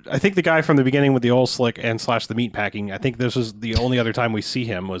saying I think the guy from the beginning with the oil slick and / the meat packing, I think this was the only other time we see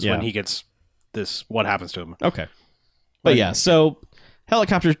him was Yeah. when he gets this. What happens to him? Okay. But yeah, so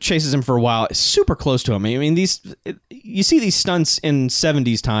helicopter chases him for a while. It's super close to him. I mean, you see these stunts in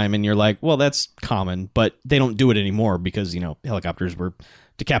 70s time and you're like, well, that's common, but they don't do it anymore because, helicopters were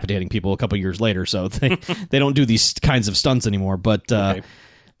decapitating people a couple years later, so they don't do these kinds of stunts anymore. But that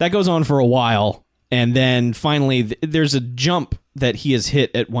goes on for a while, and then finally there's a jump that he has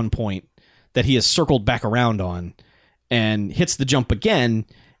hit at one point that he has circled back around on and hits the jump again,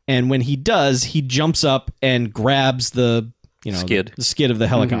 and when he does, he jumps up and grabs the Skid. the skid of the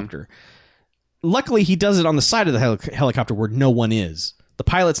helicopter. Luckily, he does it on the side of the helicopter where no one is. The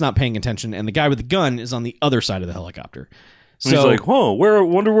pilot's not paying attention, and the guy with the gun is on the other side of the helicopter. So he's like, whoa,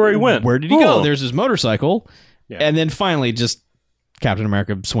 wonder where he went. where did he go? There's his motorcycle. And then finally, just Captain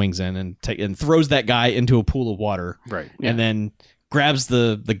America swings in and throws that guy into a pool of water. Right. And then grabs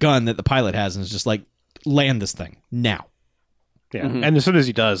the gun that the pilot has and is just like, land this thing now. Yeah. And as soon as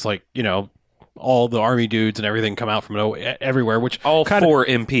he does, like, you know, all the army dudes and everything come out from everywhere, which All kinda, 4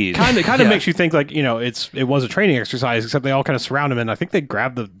 MPs. kind of Yeah. makes you think like, you know, it was a training exercise, except they all kind of surround him, and I think they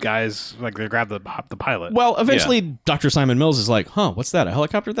grab the guys, like they grab the pilot. Well, eventually, Dr. Simon Mills is like, what's that? A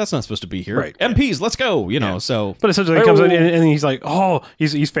helicopter? That's not supposed to be here. Right. MPs, let's go. You know, so. But essentially, he comes in and he's like, "Oh,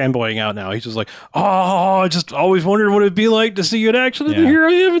 he's fanboying out now." He's just like, "Oh, I just always wondered what it'd be like to see you in action, and Yeah. here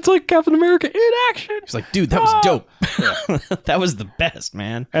I am. It's like Captain America in action." He's like, dude, that was dope. That was the best,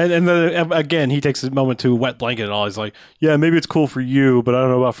 man. And then again, he takes a moment to wet blanket and all. He's like, "Yeah, maybe it's cool for you, but I don't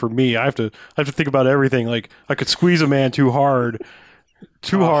know about for me. I have to think about everything. Like I could squeeze a man too hard,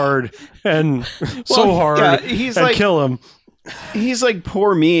 and so hard, yeah, he's and like- kill him." He's like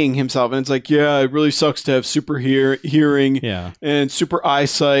poor meing himself, and it's like, yeah, it really sucks to have super hearing Yeah. and super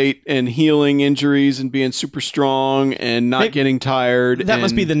eyesight and healing injuries and being super strong and not getting tired. That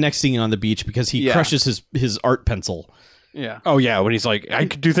must and- be the next scene on the beach because he Yeah. crushes his art pencil. yeah. Oh yeah, when he's like, "I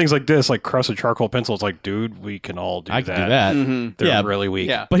could do things like this, like crush a charcoal pencil." It's like, dude, we can all do I that. can do that. Mhm. They're Yeah. really weak.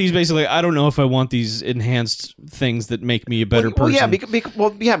 Yeah. But he's basically, I don't know if I want these enhanced things that make me a better Well, person.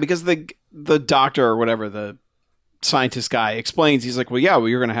 yeah, because the doctor or whatever, the scientist guy explains, he's like, well,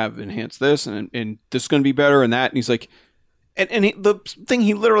 you're going to have enhanced this and this is going to be better and that. And he's like, the thing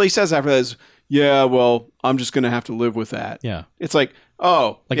he literally says after that is, yeah, well, I'm just going to have to live with that. Yeah. It's like,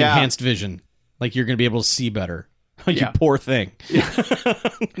 oh, Like yeah. enhanced vision. Like you're going to be able to see better. You Yeah. poor thing.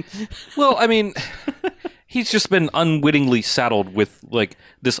 Well, I mean, he's just been unwittingly saddled with like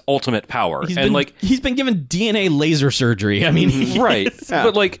this ultimate power, He's and been, like he's been given DNA laser surgery. I mean, right, Yeah.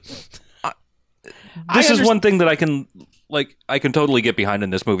 but like this is one thing that I can totally get behind in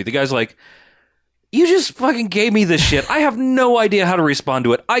this movie. The guy's like, you just fucking gave me this shit. I have no idea how to respond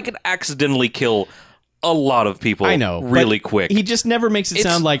to it. I could accidentally kill a lot of people. I know, really but quick. He just never makes it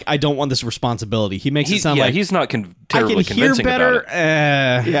It's- sound like I don't want this responsibility. He makes it sound like he's not I terribly can hear convincing better.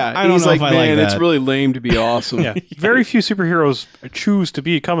 about it. Yeah, I don't he's know like, if I man, like it's that. really lame to be awesome. Yeah, very few superheroes choose to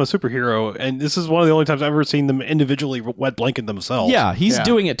become a superhero, and this is one of the only times I've ever seen them individually wet blanket themselves. Yeah, he's Yeah.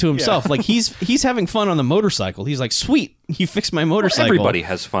 doing it to himself. Like he's having fun on the motorcycle. He's like, sweet, you fixed my motorcycle. Everybody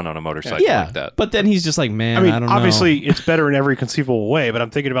has fun on a motorcycle yeah, like that. but then he's just like, man, I mean, I don't know. obviously it's better in every conceivable way, but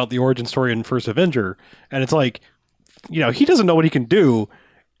I'm thinking about the origin story in First Avenger, and it's like, you know, he doesn't know what he can do,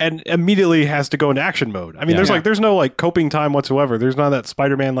 and immediately has to go into action mode. I mean, Yeah. there's no like coping time whatsoever. There's none of that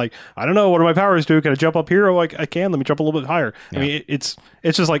Spider-Man like, I don't know, what do my powers do? Can I jump up here? Oh, I can. Let me jump a little bit higher. I mean, it's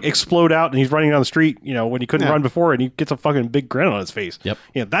just like explode out, and he's running down the street, you know, when he couldn't run before, and he gets a fucking big grin on his face. Yep.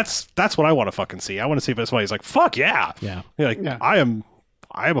 You know, that's what I want to fucking see. I want to see if that's why he's like, fuck yeah. Yeah. You're like, Yeah. I am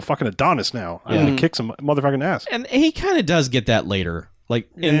a fucking Adonis now. I'm gonna kick some motherfucking ass. And he kind of does get that later. Like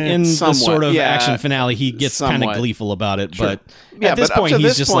in the somewhat, sort of yeah. action finale, he gets kind of Somewhat. gleeful about it. But Yeah, at this but up point, to he's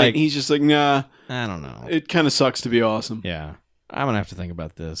this just point, like, he's just like, nah, I don't know. it kind of sucks to be awesome. Yeah, I'm gonna have to think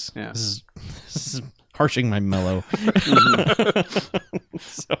about this. Yeah. This is harshing my mellow.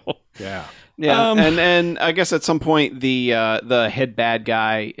 So Yeah. Yeah, and I guess at some point the head bad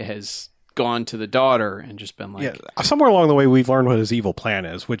guy has gone to the daughter and just been like, Yeah, somewhere along the way, we've learned what his evil plan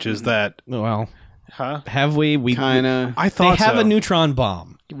is, which is that, well, huh? have we? We kind of. I they thought have so. a neutron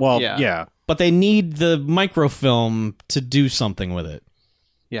bomb, Well, Yeah. yeah. but they need the microfilm to do something with it.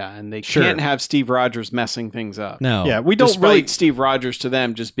 Yeah, and they Sure. can't have Steve Rogers messing things up. No, Yeah, we don't Despite really Steve Rogers to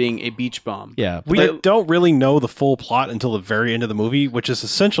them just being a beach bum. yeah, we But- don't really know the full plot until the very end of the movie, which is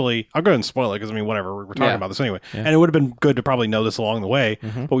essentially, I'll go ahead and spoil it because I mean, whatever, we're talking Yeah. about this anyway, and it would have been good to probably know this along the way.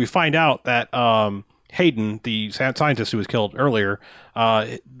 But we find out that Hayden, the scientist who was killed earlier,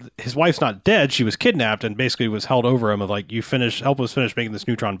 his wife's not dead; she was kidnapped and basically was held over him of like, you help us finish making this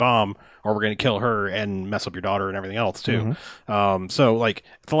neutron bomb, or we're going to kill her and mess up your daughter and everything else too. So like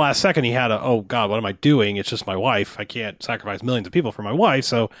at the last second, he had oh god, what am I doing? It's just my wife. I can't sacrifice millions of people for my wife.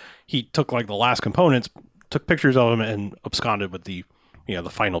 So he took like the last components, took pictures of them, and absconded with the the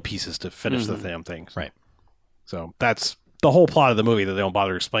final pieces to finish the damn things. Right. So that's the whole plot of the movie that they don't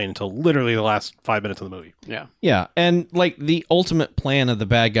bother explaining until literally the last 5 minutes of the movie. Yeah. yeah. And like the ultimate plan of the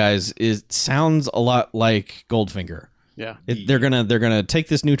bad guys sounds a lot like Goldfinger. Yeah. They're gonna take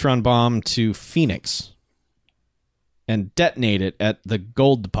this neutron bomb to Phoenix and detonate it at the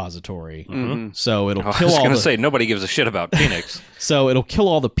gold depository. So it'll I kill was all going the to say nobody gives a shit about Phoenix. so it'll kill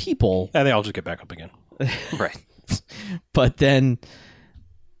all the people, And they all just get back up again. Right. but then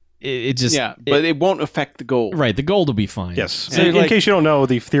it just Yeah, but it won't affect the goal. right, the gold will be fine. Yes. So in like, case you don't know,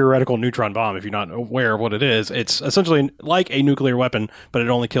 the theoretical neutron bomb, if you're not aware of what it is, it's essentially like a nuclear weapon, but it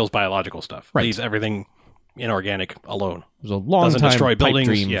only kills biological stuff. Right. Leaves everything inorganic alone. It was a long Doesn't time destroy pipe buildings,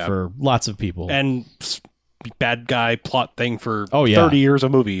 dream yeah. for lots of people. And bad guy plot thing for Oh, yeah. 30 years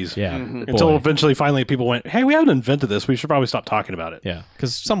of movies. yeah, Until boy. eventually, finally, people went, hey, we haven't invented this. We should probably stop talking about it. Yeah,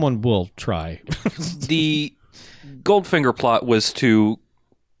 because someone will try. The Goldfinger plot was to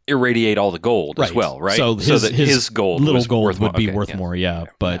irradiate all the gold as well, right? So that his gold little was gold worth would more. be Okay, worth yeah. more. Yeah,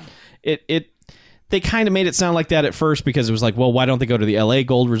 but it they kind of made it sound like that at first because it was like, well, why don't they go to the L.A.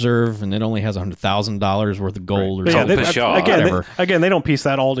 Gold Reserve and it only has $100,000 worth of gold or But yeah, something? they- Pshaw, again, they don't piece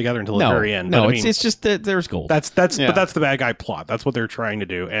that all together until the very end. No, But I mean, it's just that there's gold. But that's the bad guy plot. That's what they're trying to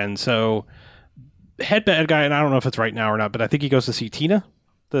do. And so, head bad guy, and I don't know if it's right now or not, but I think he goes to see Tina,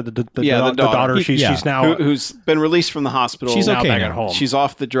 the daughter. She's now who's been released from the hospital. She's now okay back now. at home. She's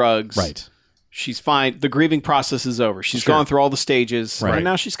off the drugs. right. She's fine. The grieving process is over. She's Sure. gone through all the stages, Right. and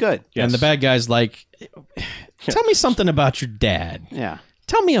now she's good. Yes. And the bad guy's like, tell me something about your dad. Yeah.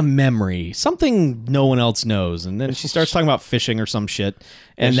 Tell me a memory, something no one else knows. And then she starts talking about fishing or some shit.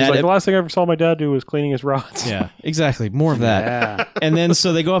 And she's that like, the last thing I ever saw my dad do was cleaning his rods. yeah, exactly. More of that. Yeah. And then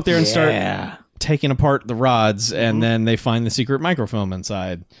so they go up there and start Yeah. taking apart the rods, and then they find the secret microfilm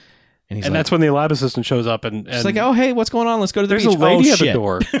inside. And he's And like, that's when the lab assistant shows up, and she's like, oh, hey, what's going on? Let's go to the there's beach. a lady oh, at the shit.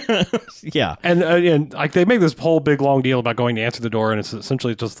 door. Yeah. And like they make this whole big long deal about going to answer the door, and it's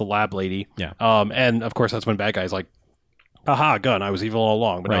essentially just the lab lady. Yeah. And of course that's when bad guy's like, "Aha, gun! I was evil all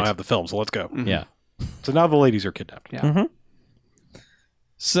along, but now Right. I have the film, so let's go." Yeah. So now the ladies are kidnapped. Yeah.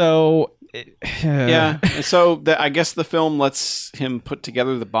 So, Yeah. And so I guess the film lets him put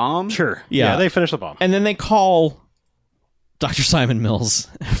together the bomb. Sure. Yeah. They finish the bomb. And then they call Dr. Simon Mills.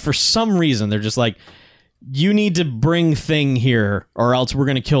 For some reason, they're just like, you need to bring Thing here, or else we're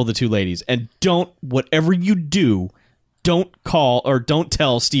going to kill the two ladies. And whatever you do, don't call or don't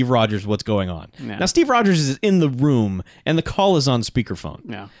tell Steve Rogers what's going on. Yeah. Now, Steve Rogers is in the room, and the call is on speakerphone.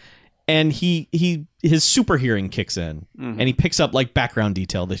 Yeah. And his super hearing kicks in, and he picks up like background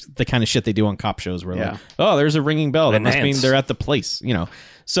detail, the kind of shit they do on cop shows where Yeah. like, oh, there's a ringing bell. That must mean Enhance. they're at the place, you know.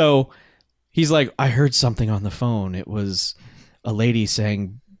 So he's like, I heard something on the phone. It was a lady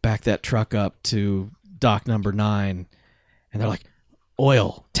saying, back that truck up to dock number 9. And they're like,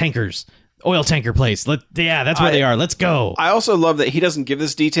 oil tanker place. That's where they are. Let's go. I also love that he doesn't give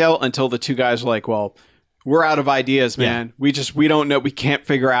this detail until the two guys are like, well, we're out of ideas, man. We don't know. We can't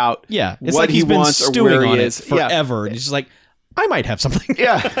figure out Yeah. It's what like he he's been wants or stewing where on he it is. Yeah. forever. And he's just like, I might have something.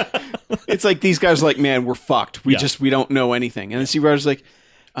 Yeah. It's like these guys are like, man, we're fucked. We don't know anything. And then Steve Rogers is like,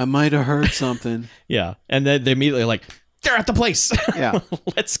 I might have heard something. Yeah. And then they immediately like, they're at the place. Yeah.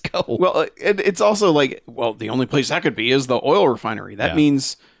 Let's go. Well, it's also like, well, the only place that could be is the oil refinery. That Yeah.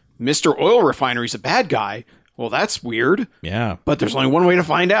 means Mr. Oil Refinery's a bad guy. Well, that's weird. Yeah. But there's only one way to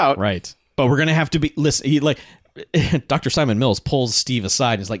find out. Right. But we're going to have to be, listen, he like, Dr. Simon Mills pulls Steve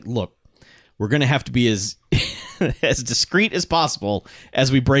aside and is like, look, we're going to have to be as as discreet as possible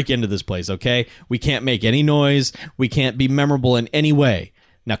as we break into this place, okay? We can't make any noise. We can't be memorable in any way.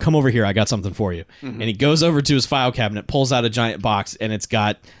 Now come over here. I got something for you. And he goes over to his file cabinet, pulls out a giant box, and it's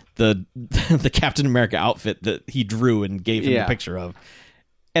got the the Captain America outfit that he drew and gave him Yeah. a picture of.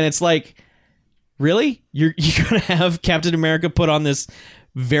 And it's like, really? You're going to have Captain America put on this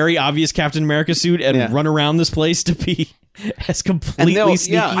very obvious Captain America suit and Yeah. run around this place to be as completely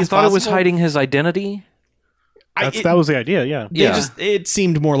sneaky yeah, I as thought it was possible? hiding his identity. That was the idea. Yeah. Yeah. It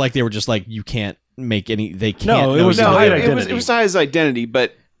seemed more like they were just like, you can't make any. They can't. No, it know was you. to hide it identity. was not his identity,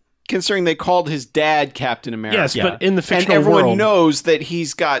 but considering they called his dad Captain America. Yes, Yeah. but in the And fictional everyone world, knows that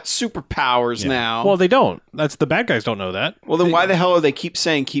he's got superpowers now. well, they don't. That's the bad guys don't know that. Well, then why the hell are they keep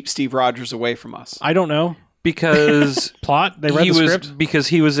saying keep Steve Rogers away from us? I don't know. Because Plot. They read he the was script. because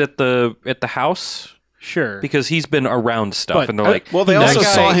he was at the house Sure. because he's been around stuff But, and they're like, Well, they that also guy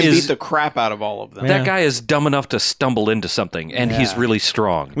saw him is- beat the crap out of all of them. Yeah. that guy is dumb enough to stumble into something and he's really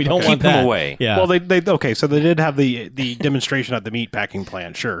strong. We don't keep want him that. away. Yeah. Well, they okay. So they did have the demonstration at the meat packing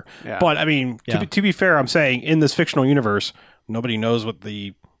plant, sure. Yeah. But I mean, Yeah. to be fair, I'm saying in this fictional universe, nobody knows what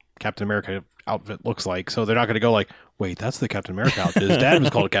the Captain America outfit looks like, so they're not going to go like, "Wait, that's the Captain America outfit." His dad was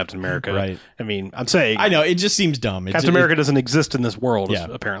called Captain America, Right. I mean, I'm saying I know it just seems dumb. Captain America doesn't exist in this world, Yeah.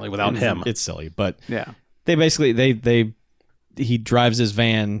 apparently, without him. It's silly, but Yeah. they basically he drives his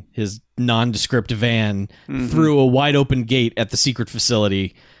van, his nondescript van, through a wide open gate at the secret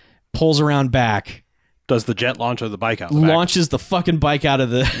facility, pulls around back, Does the jet launch of the bike out? The back. launches the fucking bike out of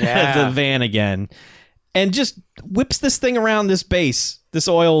the Yeah. the van again, and just whips this thing around this base, this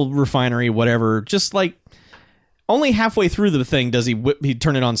oil refinery, whatever. Just like only halfway through the thing does he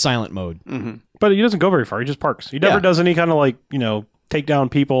turn it on silent mode. But he doesn't go very far. He just parks. He never Yeah. does any kind of like take down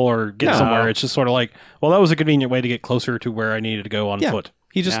people or get No. somewhere. It's just sort of like, well, that was a convenient way to get closer to where I needed to go on Yeah. foot.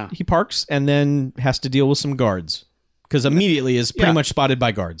 He just Yeah. he parks and then has to deal with some guards because immediately is pretty Yeah. much spotted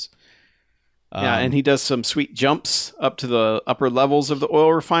by guards. Yeah, and he does some sweet jumps up to the upper levels of the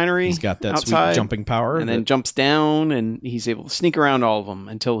oil refinery. He's got that outside, sweet jumping power. and then that- jumps down, and he's able to sneak around all of them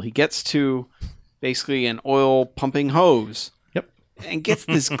until he gets to basically an oil pumping hose. Yep. And gets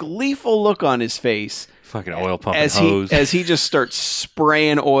this gleeful look on his face Fucking oil pumping as hose. he just starts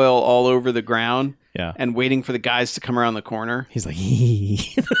spraying oil all over the ground yeah. and waiting for the guys to come around the corner. He's like,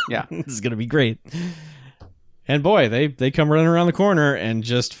 Yeah. this is gonna be great. And boy, they come running around the corner and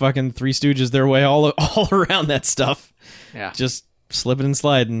just fucking Three Stooges their way all around that stuff, Yeah. just slipping and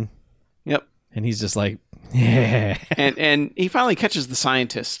sliding. Yep. And he's just like, yeah. And he finally catches the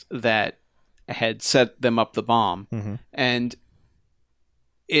scientist that had set them up the bomb, Mhm. and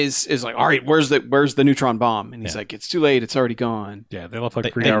is like, all right, where's the neutron bomb? And he's Yeah. like, it's too late, it's already gone. Yeah, they left like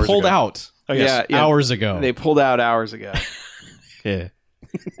They, 3 they hours pulled ago. out Oh, yes. Yeah. hours ago. They pulled out hours ago, yeah.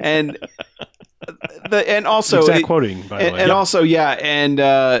 and and also Exact quoting, by the and, way. and also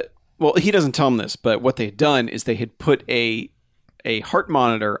well, he doesn't tell him this, but what they had done is they had put a heart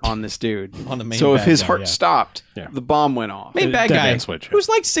monitor on this dude. On the main So if bad his guy, heart yeah. stopped, Yeah. the bomb went off. Main bad Dead guy man switch. who's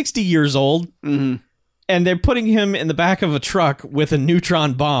like 60 years old, hmm and they're putting him in the back of a truck with a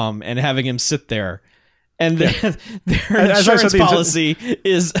neutron bomb and having him sit there. And their As I said, insurance the policy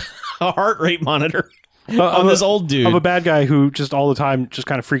is a heart rate monitor on this old dude. of a bad guy who just all the time just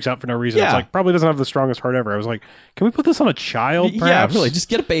kind of freaks out for no reason. It's Yeah. like probably doesn't have the strongest heart ever. I was like, can we put this on a child? Yeah, Perhaps? really. Just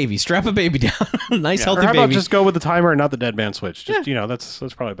get a baby. Strap a baby down. A nice, Or healthy how about baby. just go with the timer and not the dead man switch? Just that's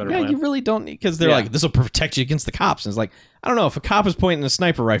probably a better Yeah, plan. you really don't need, because they're Yeah. like, this will protect you against the cops. And it's like, I don't know, if a cop is pointing a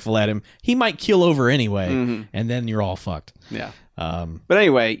sniper rifle at him, he might keel over anyway, and then you're all fucked. Yeah. Um, But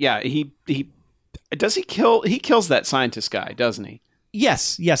anyway, yeah, he kills that scientist guy, doesn't he?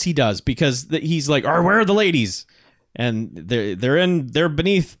 yes, he does, because he's like, all right, where are the ladies? And they're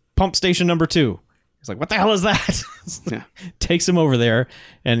beneath pump station number 2. He's like, what the hell is that? Yeah. Takes him over there,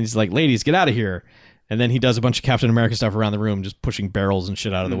 and he's like, ladies, get out of here. And then he does a bunch of Captain America stuff around the room, just pushing barrels and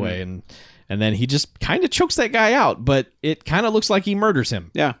shit out of the way, and then he just kind of chokes that guy out, but it kind of looks like he murders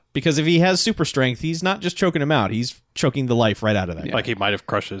him. Yeah. Because if he has super strength, he's not just choking him out, he's choking the life right out of that guy. Like he might have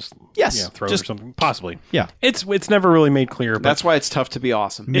crushed his Yes, throat just- or something. Possibly. Yeah. It's never really made clear. But That's why it's tough to be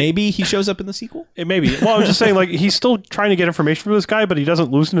awesome. Maybe he shows up in the sequel? it may be. Well, I'm just saying, like, he's still trying to get information from this guy, but he doesn't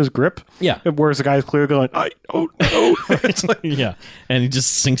loosen his grip. Yeah. Whereas the guy's clearly going, I don't know. It's like, Yeah. And he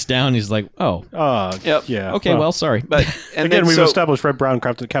just sinks down. He's like, oh, Yep. yeah. okay, well, sorry. But and Again, then we've so, established Red Brown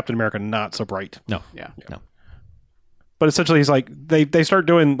Captain America not so bright. No. yeah. No. But essentially, he's like, they start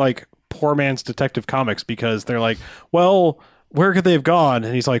doing like poor man's Detective Comics because they're like, well, where could they have gone?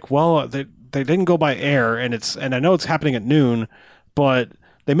 And he's like, well, they didn't go by air, and I know it's happening at noon, but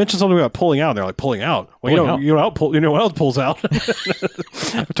they mentioned something about pulling out. They're like, pulling out. Well, Pulling out. you know what else pulls out?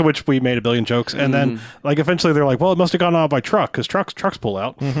 To which we made a billion jokes, and then like eventually they're like, well, it must have gone out by truck because trucks pull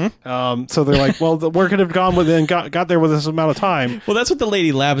out. So they're like, well, where could it have gone within got there with this amount of time? Well, that's what the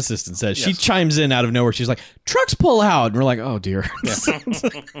lady lab assistant says. She Yes. chimes in out of nowhere. She's like, trucks pull out. And we're like, oh, dear. So-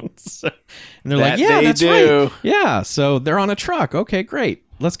 and they're like, That yeah, they that's do. right. Yeah, so they're on a truck. Okay, great.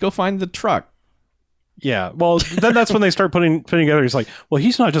 Let's go find the truck. Yeah, well, then that's when they start putting together. He's like, well,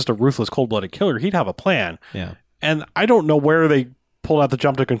 he's not just a ruthless, cold-blooded killer. He'd have a plan. Yeah. And I don't know where they pulled out the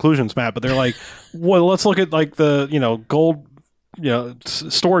jump to conclusions, Matt, but they're like, well, let's look at like the gold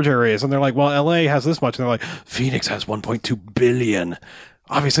storage areas, and they're like, well, LA has this much, and they're like, Phoenix has 1.2 billion.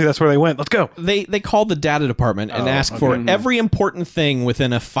 Obviously, that's where they went. Let's go. They called the data department and asked for every important thing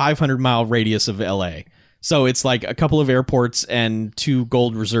within a 500-mile radius of LA. So it's like a couple of airports and 2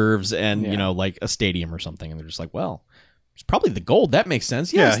 gold reserves and, like a stadium or something. And they're just like, well, it's probably the gold. That makes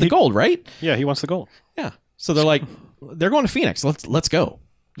sense. Yeah, Yeah, it's the gold, right? Yeah, he wants the gold. Yeah. So they're like, they're going to Phoenix. Let's go.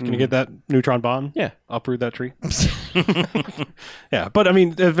 Can you get that neutron bomb? Yeah. Uproot that tree. Yeah, but I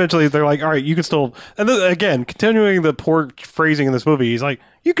mean, eventually they're like, all right, you can still, and then again, continuing the poor phrasing in this movie, he's like,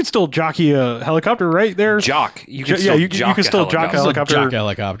 you can still jockey a helicopter right there. Jock. You can Yeah, still you jock can still jock a helicopter. helicopter. Jock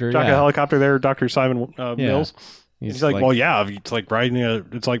helicopter. Jock a yeah. helicopter there, Dr. Simon Mills. He's like, like- well, yeah, it's like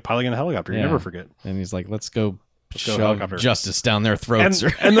it's like piloting a helicopter. You Yeah. never forget. And he's like, let's go go shove helicopter. justice down their throats.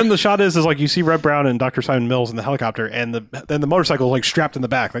 And then the shot is like you see Red Brown and Dr. Simon Mills in the helicopter, and then the motorcycle is like strapped in the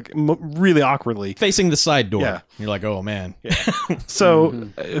back, like really awkwardly. facing the side door. Yeah. You're like, oh, man. So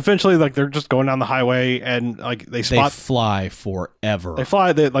eventually, like they're just going down the highway, and like they They spot. fly forever. They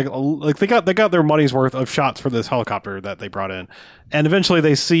fly. They they got their money's worth of shots for this helicopter that they brought in, and eventually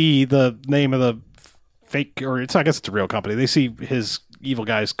they see the name of the fake, or I guess it's a real company. They see his evil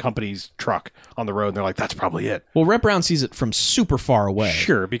guy's company's truck on the road, and they're like, "That's probably it." Well, Red Brown sees it from super far away.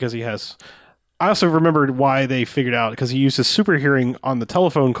 Sure, because he has I also remembered why they figured out, because he used his super hearing on the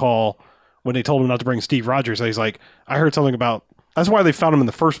telephone call when they told him not to bring Steve Rogers. So he's like, I heard something about. That's why they found him in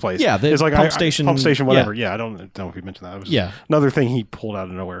the first place. Yeah, the it's like pump station, whatever. Yeah, I don't know if you mentioned that. It was another thing he pulled out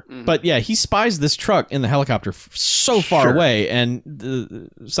of nowhere. But yeah, he spies this truck in the helicopter so far away, and the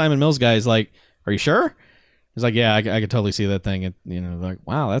Simon Mills guy is like, "Are you sure?" He's like, "Yeah, I could totally see that thing." And, like,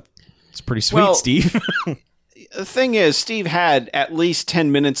 wow, that's pretty sweet, Well, Steve. The thing is, Steve had at least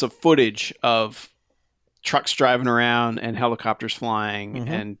 10 minutes of footage of trucks driving around and helicopters flying,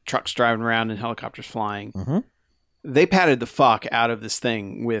 and trucks driving around and helicopters flying. They padded the fuck out of this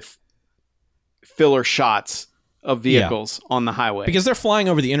thing with filler shots of vehicles on the highway. Because they're flying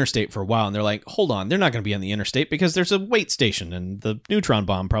over the interstate for a while, and they're like, hold on, they're not going to be on the interstate because there's a weight station, and the neutron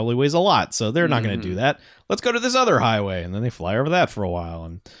bomb probably weighs a lot, so they're not going to do that. Let's go to this other highway, and then they fly over that for a while,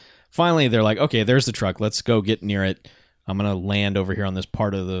 and finally they're like, okay, there's the truck, let's go get near it. I'm going to land over here on this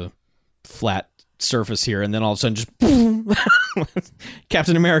part of the flat surface here, and then all of a sudden just boom,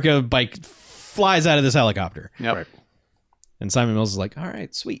 Captain America bike flies out of this helicopter. Yep. Right. And Simon Mills is like, all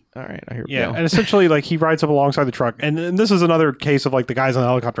right, sweet. All right, I hear you. Yeah, and essentially, like, he rides up alongside the truck, and this is another case of, like, the guys on the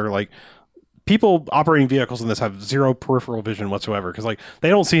helicopter, like, people operating vehicles in this have zero peripheral vision whatsoever, because, like, they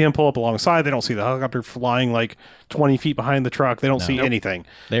don't see him pull up alongside, they don't see the helicopter flying, like, 20 feet behind the truck, they don't see anything.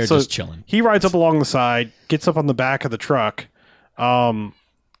 They're So just chilling. He rides up along the side, gets up on the back of the truck,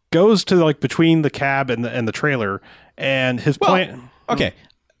 goes to, like, between the cab and the trailer, and his plan... Okay.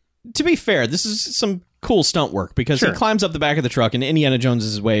 To be fair, this is some cool stunt work because he climbs up the back of the truck and Indiana Jones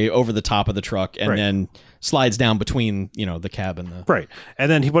is his way over the top of the truck and then slides down between, the cab and the... Right.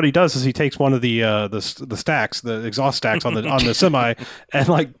 And then what he does is he takes one of the stacks, the exhaust stacks on the semi, and,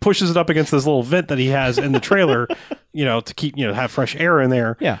 like, pushes it up against this little vent that he has in the trailer, to keep, have fresh air in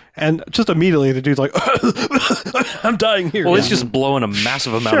there. Yeah. And just immediately the dude's like, I'm dying here. Well, it's just blowing a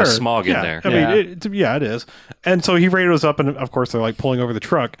massive amount of smog in there. I mean, it is. And so he radios up, and of course they're, like, pulling over the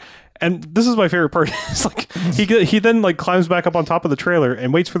truck. And this is my favorite part. It's like he then, like, climbs back up on top of the trailer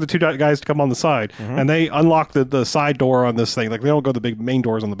and waits for the two guys to come on the side, and they unlock the side door on this thing. Like, they don't go the big main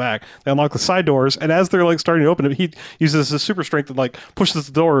doors on the back. They unlock the side doors, and as they're, like, starting to open it, he uses his super strength and, like, pushes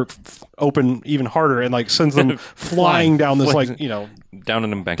the door open even harder and, like, sends them flying down this, like, down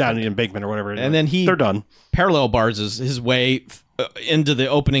an embankment. down an embankment or whatever. And then they're done. Parallel bars his way into the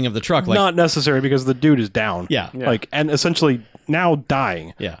opening of the truck. Like, Not necessary, because the dude is down. Yeah. Like, and essentially now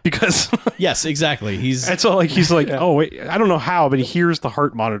dying. Yeah. Because yes, exactly. and so, like, he's like, oh wait, I don't know how, but he hears the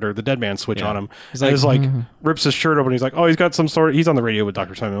heart monitor, the dead man switch on him. He's like, rips his shirt open. He's like, oh, he's got some sort. He's on the radio with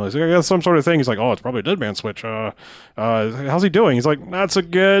Dr. Simon Mills. He's like, I got some sort of thing. He's like, oh, it's probably a dead man switch. How's he doing? He's like, not so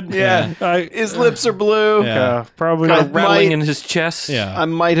good. His lips are blue. Yeah, probably Kind not. of Rattling in his chest. Yeah. I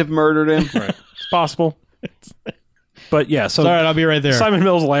might have murdered him. It's possible. But yeah, so all right, I'll be right there. Simon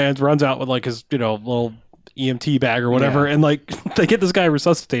Mills lands, runs out with, like, his little EMT bag or whatever, and, like, they get this guy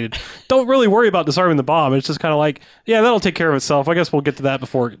resuscitated. Don't really worry about disarming the bomb. It's just kind of like, yeah, that'll take care of itself. I guess we'll get to that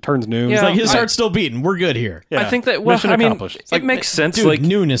before it turns noon. Yeah. It's like his heart's still beating. We're good here. Yeah. I think that, well, Mission I mean, accomplished. it makes sense. Dude, Like,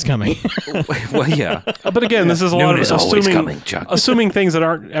 noon is coming. well, yeah. But again, this is a lot Noon of is always coming, Chuck. assuming things that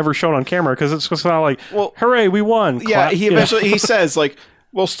aren't ever shown on camera, because it's just kind of like, Well, hooray, we won. Yeah, Clap. he eventually he says, like,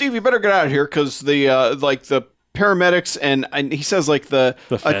 well, Steve, you better get out of here because the paramedics and he says, like, a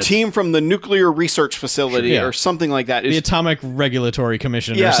feds. team from the nuclear research facility Yeah. or something like that The is Atomic Regulatory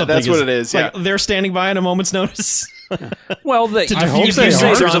Commission Yeah, or something. that's what it is, Like, yeah. they're standing by at a moment's notice. Well, I hope you they say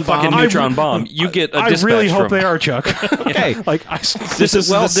are. there's a fucking I- neutron bomb. You get a I dispatch really hope from, they are, Chuck. Okay. Like, This is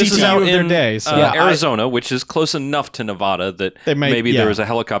the this is CTU out of their in day. So. Arizona, which is close enough to Nevada that They may- maybe yeah. there was a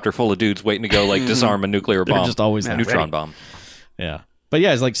helicopter full of dudes waiting to go, like, disarm a nuclear bomb. just always a that neutron ready. bomb. Yeah. But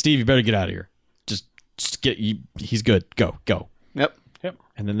yeah, it's like, Steve, you better get out of here. Just get you. He's good. Go. Yep.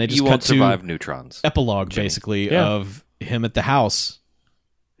 And then they just You cut won't to survive neutrons. epilogue, basically, Yeah. of him at the house,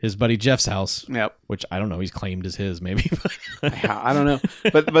 his buddy Jeff's house, Yep. which I don't know. He's claimed as his, maybe. Yeah, I don't know.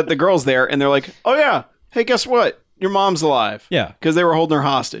 But the girl's there and they're like, oh yeah, hey, guess what? Your mom's alive. Yeah. Because they were holding her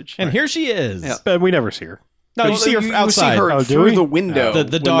hostage. And here she is. Yeah. But we never see her. No, you see her outside. You see her Oh, do through we? the window. The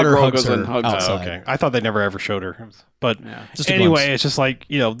when daughter girl hugs goes her and hugs outside. her. Okay, I thought they never ever showed her. But Just a anyway, glimpse. it's just like,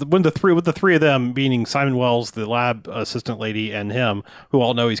 when the three of them, meaning Simon Wells, the lab assistant lady, and him, who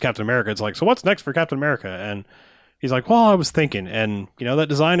all know he's Captain America. It's like, so what's next for Captain America? And he's like, well, I was thinking, and that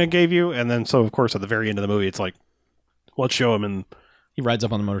design I gave you, and then so of course at the very end of the movie, it's like, let's show him in He rides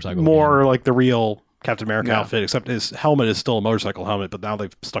up on the motorcycle. more like the real Captain America Yeah. outfit, except his helmet is still a motorcycle helmet, but now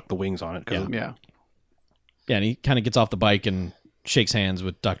they've stuck the wings on it. 'cause Yeah. Yeah. Yeah, and he kind of gets off the bike and shakes hands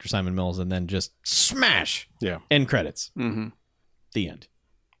with Dr. Simon Mills and then just smash. Yeah. End credits. Mm-hmm. The end.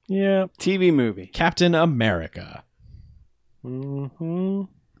 Yeah. TV movie. Captain America. Mm-hmm.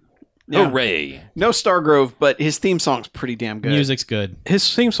 Yeah. Hooray! No Stargrove, but his theme song's pretty damn good. Music's good.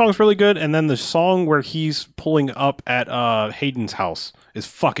 His theme song's really good, and then the song where he's pulling up at Hayden's house is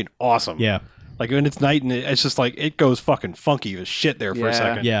fucking awesome. Yeah. Like when it's night and it's just like it goes fucking funky as shit there for a Yeah.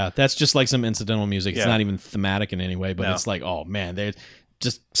 second. Yeah, that's just like some incidental music. It's Yeah. not even thematic in any way, but No. it's like, oh man, they're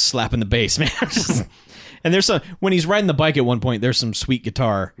just slapping the bass, man. And there's some when he's riding the bike at one point, there's some sweet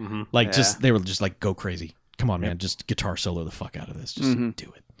guitar. Like Yeah. just they were just like, go crazy. Come on, man, just guitar solo the fuck out of this. Just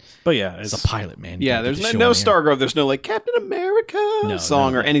do it. But yeah, It's a pilot, man. You Yeah, gotta there's get the no show on here. Stargrove. There's no like Captain America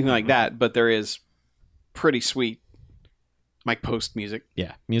song no. or anything like that, but there is pretty sweet Mike Post music.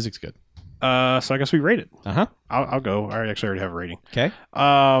 Yeah, music's good. so I guess we rate it. Uh-huh. I'll go. I actually already have a rating. Okay.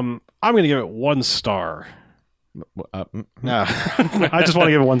 I'm going to give it 1 star. I just want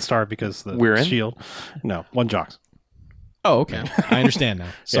to give it 1 star because the We're in? shield. No, 1 jocks. Oh, okay. I understand now.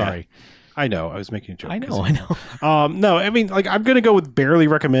 Sorry. I know. I was making a joke. I know. No, I mean, like, I'm gonna go with barely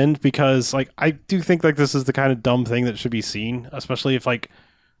recommend because, like, I do think like this is the kind of dumb thing that should be seen, especially if like,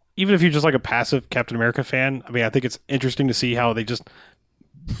 even if you're just like a passive Captain America fan. I mean, I think it's interesting to see how they just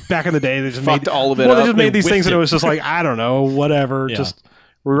back in the day they just Fucked made all of it well, they up. just made these whiffed things and it. it was just like I don't know, whatever. Yeah. Just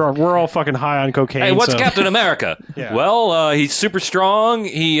we're all fucking high on cocaine. Hey, what's so- Captain America? Yeah. Well, he's super strong.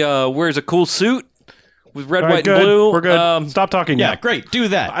 He wears a cool suit with red, All right, white, good. and blue. We're good. Stop talking. Yeah, now. great. Do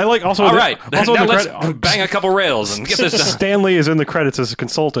that. I like also. All right. Also, now in the let's credit- bang a couple rails and get this done. Stanley is in the credits as a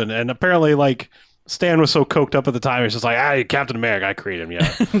consultant, and apparently, like, Stan was so coked up at the time, it's just like, Captain America, I created him,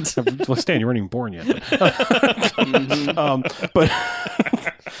 yeah. Well, Stan, you weren't even born yet. But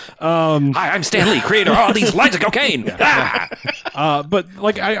Hi, I'm Stan Lee, creator of all these lines of cocaine. Ah! but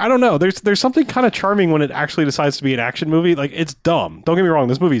like, I don't know. There's something kind of charming when it actually decides to be an action movie. Like, it's dumb. Don't get me wrong.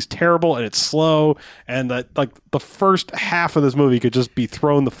 This movie is terrible and it's slow, and that like the first half of this movie could just be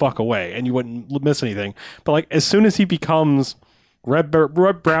thrown the fuck away, and you wouldn't miss anything. But like, as soon as he becomes Red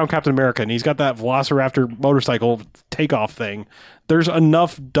Brown Captain America, and he's got that Velociraptor motorcycle takeoff thing. There's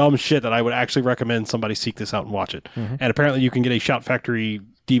enough dumb shit that I would actually recommend somebody seek this out and watch it. And apparently, you can get a Shout Factory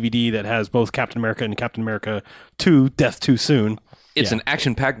DVD that has both Captain America and Captain America 2: Death Too Soon. It's an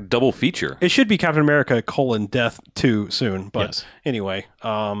action-packed double feature. It should be Captain America: Death Too Soon. But Yes. anyway,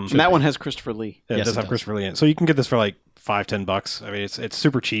 And that one has Christopher Lee. it Yes, does it have does. Christopher Lee in it. So you can get this for like $5-10. I mean, it's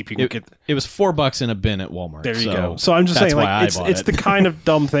super cheap. You can get. It was $4 in a bin at Walmart. There you so go. So I'm just that's saying, why I like, bought it's it. the kind of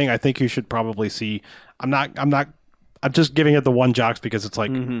dumb thing I think you should probably see. I'm just giving it the 1 jocks because it's like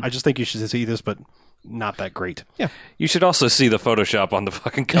I just think you should see this, but not that great. You should also see the Photoshop on the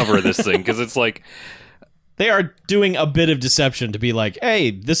fucking cover of this thing because it's like, They are doing a bit of deception to be like, hey,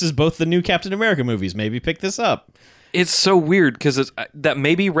 this is both the new Captain America movies. Maybe pick this up. it's so weird because it's that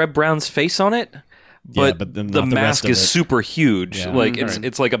may be Reb Brown's face on it, but, but then the not the rest mask of is it. super huge. Yeah. Like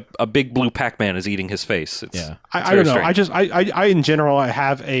it's like a big blue Pac-Man is eating his face. It's, Yeah. I don't know. I in general I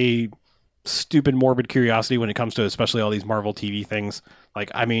have a stupid morbid curiosity when it comes to especially all these Marvel TV things.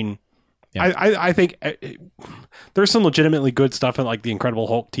 Like, I mean, Yeah. I think there's some legitimately good stuff in like the Incredible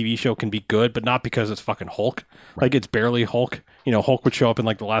Hulk TV show can be good, but not because it's fucking Hulk. Like, it's barely Hulk. You know, Hulk would show up in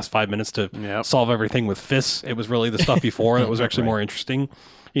like the last 5 minutes to Yep. solve everything with fists. It was really the stuff before that was actually more interesting.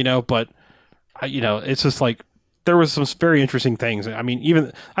 You know, but it's just like there was some very interesting things. I mean,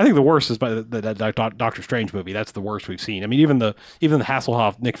 even I think the worst is by the Doctor Strange movie. That's the worst we've seen. I mean, even the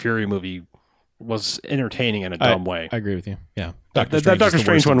Hasselhoff Nick Fury movie was entertaining in a dumb way. I agree with you. Yeah. That Strange is Doctor the Strange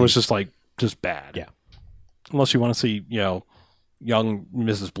worst of one was these. just bad. Yeah. Unless you want to see, young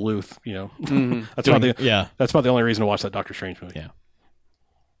Mrs. Bluth, that's Doing- about the yeah. that's about the only reason to watch that Doctor Strange movie. Yeah.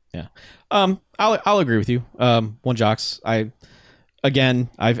 Yeah. I'll agree with you. 1 jocks. I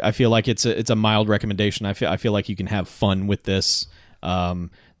feel like it's a mild recommendation. I feel like you can have fun with this.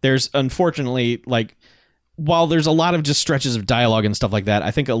 There's unfortunately, like, while there's a lot of just stretches of dialogue and stuff like that,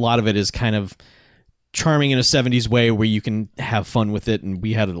 I think a lot of it is kind of charming in a 70s way where you can have fun with it, and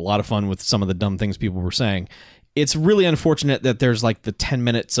we had a lot of fun with some of the dumb things people were saying. It's really unfortunate that there's like the 10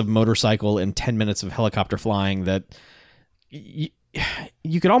 minutes of motorcycle and 10 minutes of helicopter flying that you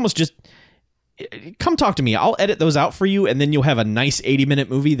could almost just come talk to me. I'll edit those out for you, and then you'll have a nice 80-minute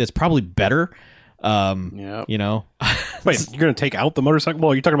movie that's probably better. Yep. Wait, you're going to take out the motorcycle?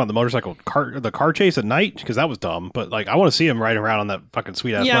 Well, you're talking about the car chase at night because that was dumb. But like, I want to see him riding around on that fucking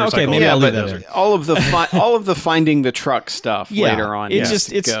sweet ass Yeah, okay, motorcycle. maybe Yeah, I'll leave but that in. all of the finding the truck stuff later on. It's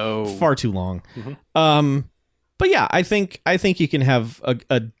needs to go. far too long. But yeah, I think you can have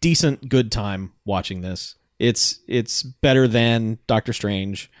a decent good time watching this. It's better than Doctor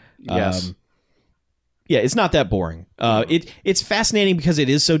Strange. Yes. Yeah, it's not that boring. It's fascinating because it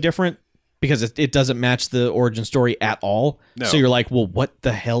is so different. because it doesn't match the origin story at all. No. So you're like, well, what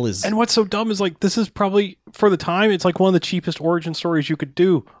the hell is... And what's so dumb is like, this is probably, for the time, it's like one of the cheapest origin stories you could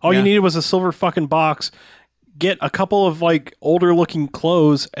do. All you needed was a silver fucking box, get a couple of like older looking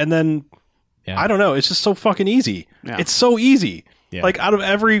clothes, and then I don't know. It's just so fucking easy. Yeah. It's so easy. Yeah. Like out of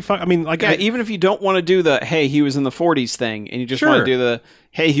every, I mean, like, even if you don't want to do the hey, he was in the 40s thing, and you just want to do the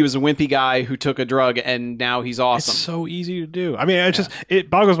hey, he was a wimpy guy who took a drug and now he's awesome. It's so easy to do. I mean, it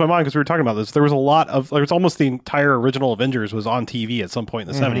boggles my mind because we were talking about this. There was a lot of, like, it's almost the entire original Avengers was on TV at some point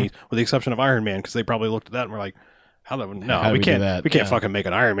in the 70s, with the exception of Iron Man, because they probably looked at that and were like, how do we can't fucking make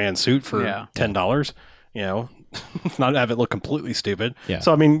an Iron Man suit for $10, you know. Not have it look completely stupid. Yeah.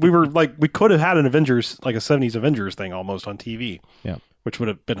 So I mean, we could have had an Avengers, like a 70s Avengers thing almost on TV. Yeah. Which would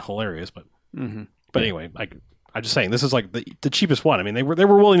have been hilarious, but anyway, I'm just saying this is like the cheapest one. I mean, they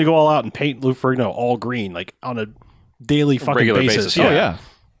were willing to go all out and paint Lou Ferrigno all green, like on a daily fucking regular basis. Yeah. Oh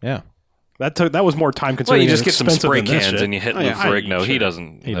yeah. That was more time consuming. Well, you just get some spray cans and you hit Lou Ferrigno. He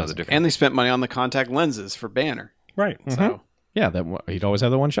doesn't know the difference. And they spent money on the contact lenses for Banner. Right. So. Yeah, he'd always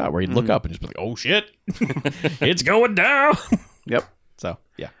have the one shot where he'd look up and just be like, "Oh shit, it's going down." Yep. So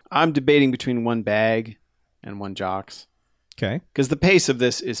yeah, I'm debating between one bag and one jocks. Okay. Because the pace of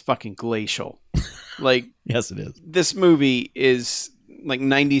this is fucking glacial. Like, yes, it is. This movie is like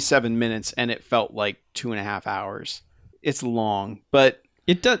 97 minutes, and it felt like 2.5 hours. It's long, but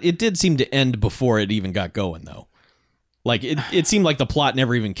it did seem to end before it even got going, though. Like it seemed like the plot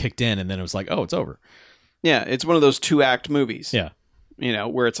never even kicked in, and then it was like, oh, it's over. Yeah, it's one of those 2-act movies. Yeah. You know,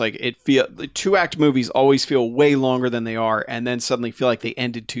 where it's like the 2-act movies always feel way longer than they are, and then suddenly feel like they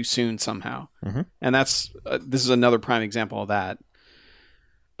ended too soon somehow. Mm-hmm. And that's this is another prime example of that.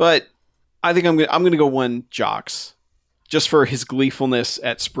 But I think I'm gonna go one jocks, just for his gleefulness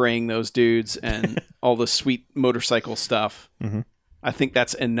at spraying those dudes and all the sweet motorcycle stuff. Mm-hmm. I think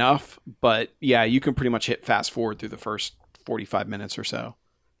that's enough. But yeah, you can pretty much hit fast forward through the first 45 minutes or so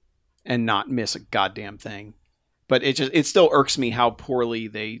and not miss a goddamn thing. But it still irks me how poorly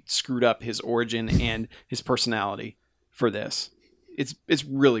they screwed up his origin and his personality for this. It's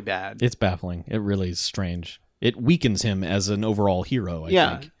really bad. It's baffling. It really is strange. It weakens him as an overall hero, I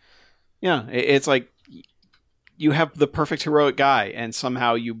think. Yeah, it's like you have the perfect heroic guy, and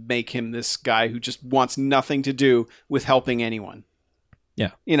somehow you make him this guy who just wants nothing to do with helping anyone.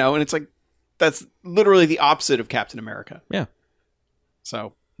 Yeah. You know, and it's like, that's literally the opposite of Captain America. Yeah.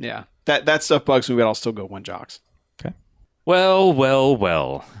 So, yeah. That stuff bugs me, but I'll still go one jocks. Okay. Well.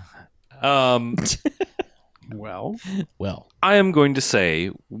 Well. I am going to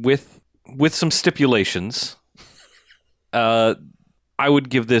say, with some stipulations, I would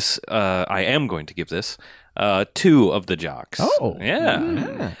give this. I am going to give this 2 of the jocks. Oh,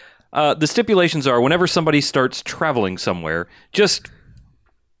 yeah. The stipulations are: whenever somebody starts traveling somewhere, just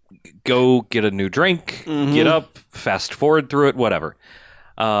go get a new drink, get up, fast forward through it, whatever.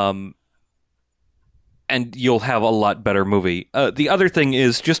 And you'll have a lot better movie. The other thing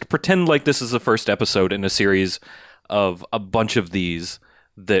is just pretend like this is the first episode in a series of a bunch of these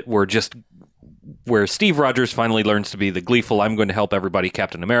that were just where Steve Rogers finally learns to be the gleeful, I'm going to help everybody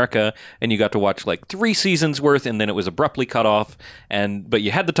Captain America, and you got to watch like 3 seasons worth, and then it was abruptly cut off, but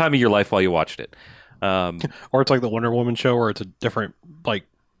you had the time of your life while you watched it. Or it's like the Wonder Woman show where it's a different, like,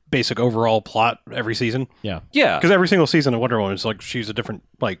 basic overall plot every season. Yeah. Because every single season of Wonder Woman is like, she's a different,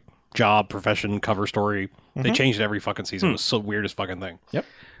 like, job, profession, cover story. They changed it every fucking season. It was so weirdest fucking thing. Yep.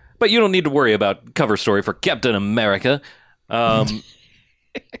 But you don't need to worry about cover story for Captain America.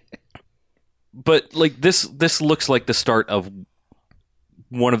 But like this looks like the start of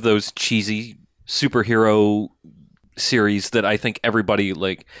one of those cheesy superhero series that I think everybody,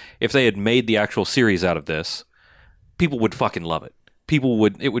 like, if they had made the actual series out of this, people would fucking love it.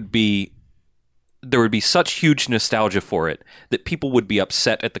 There would be such huge nostalgia for it that people would be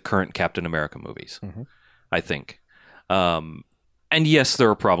upset at the current Captain America movies, I think. And yes, there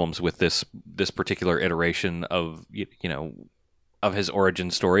are problems with this particular iteration of, of his origin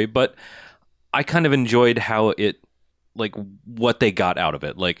story, but I kind of enjoyed how it, like, what they got out of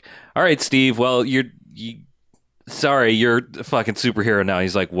it. Like, all right, Steve, well, you're a fucking superhero now.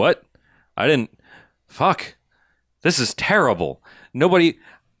 He's like, what? I didn't, fuck, this is terrible. Nobody,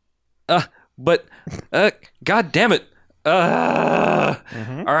 God damn it. All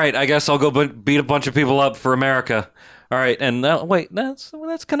right, I guess I'll go beat a bunch of people up for America. All right, and wait, that's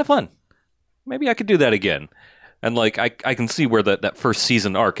kind of fun. Maybe I could do that again. And like I can see where that first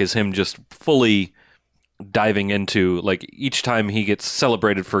season arc is him just fully diving into, like, each time he gets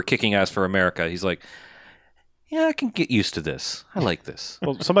celebrated for kicking ass for America, he's like, yeah, I can get used to this. I like this.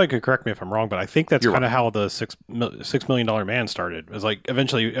 Well, somebody could correct me if I'm wrong, but I think that's You're kind of how the $6 million man started. It was like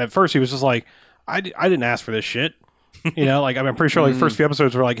eventually, at first, he was just like, I didn't ask for this shit. You know, like I'm pretty sure like the first few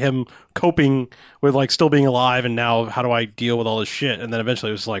episodes were like him coping with like still being alive, and now how do I deal with all this shit? And then eventually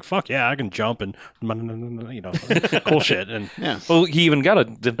it was like, fuck yeah, I can jump and you know, cool shit. And Yeah. Well, he even got a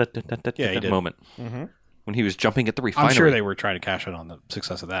he did. moment when he was jumping at the refinery. I'm sure they were trying to cash in on the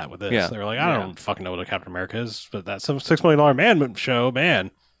success of that with this. Yeah. They were like, I don't fucking know what a Captain America is, but that $6 million man show, man,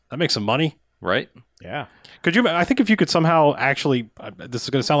 that makes some money. right? Yeah. Could you? I think if you could somehow actually, this is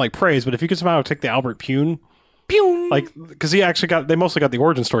going to sound like praise, but if you could somehow take the Albert Pune, like, because he actually they mostly got the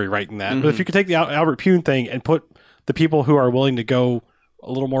origin story right in that. But if you could take the Albert Pune thing and put the people who are willing to go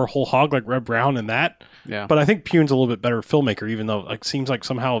a little more whole hog like Red Brown in that. Yeah. But I think Pune's a little bit better filmmaker, even though like seems like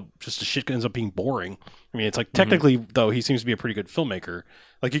somehow just the shit ends up being boring. I mean, it's like technically though he seems to be a pretty good filmmaker.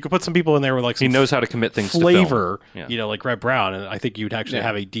 Like you could put some people in there with like some He knows how to commit things flavor, to film. Yeah. you know, like Red Brown, and I think you'd actually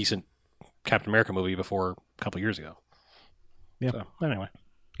have a decent Captain America movie before a couple years ago. Yeah. So, anyway.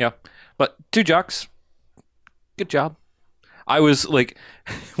 Yeah. But Two Jocks, good job. I was like,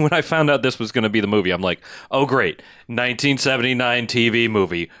 when I found out this was going to be the movie, I'm like, oh, great. 1979 TV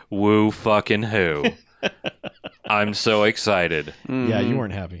movie. Woo fucking who. I'm so excited. Yeah, you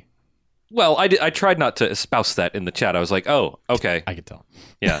weren't happy. Well, I tried not to espouse that in the chat. I was like, oh, okay. I could tell.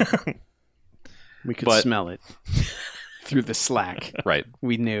 Yeah. We could But- smell it through the Slack. Right.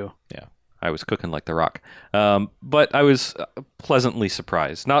 We knew. I was cooking like The Rock. But I was pleasantly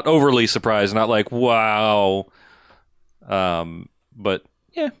surprised. Not overly surprised. Not like, wow. But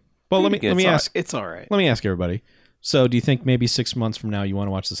yeah. Well, let me It's ask. It's all right. Let me ask everybody. So, do you think maybe 6 months from now you want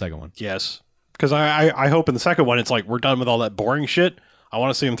to watch the second one? Yes. Because I hope in the second one it's like we're done with all that boring shit. I want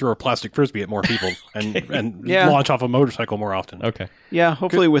to see him throw a plastic frisbee at more people and Yeah. launch off a motorcycle more often. Okay, Yeah,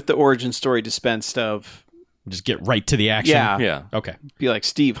 hopefully with the origin story dispensed of, just get right to the action. Yeah. Yeah. Okay. be like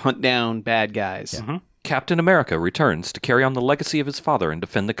Steve, hunt down bad guys. Captain America returns to carry on the legacy of his father and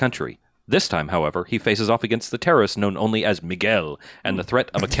defend the country. This time, however, he faces off against the terrorist known only as Miguel and the threat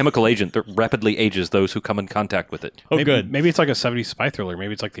of a chemical agent that rapidly ages those who come in contact with it. Oh, maybe, good. Maybe it's like a 70s spy thriller.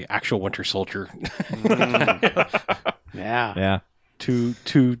 Maybe it's like the actual Winter Soldier. Yeah. Yeah.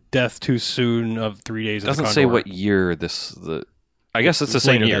 to death too soon of 3 days. It doesn't say what year the. I guess it's the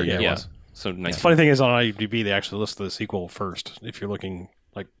same later year. there, yeah, it Yeah. was. So nice. The funny thing is on IMDb they actually list the sequel first if you're looking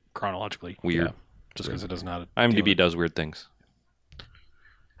like chronologically. Weird. Yeah, just because it doesn't have. IMDb does weird things.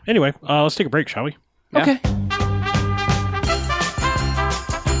 Anyway, let's take a break, shall we? Yeah. Okay.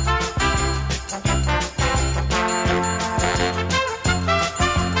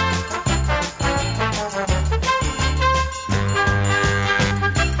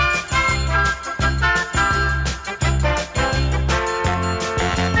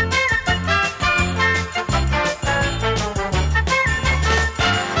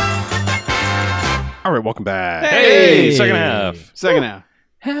 All right, welcome back. Hey, second half. Second half.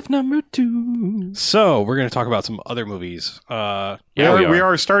 Half number 2. So we're going to talk about some other movies. Yeah, we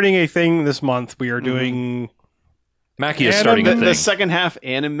are starting a thing this month. We are doing Mackie is And starting a The thing. second half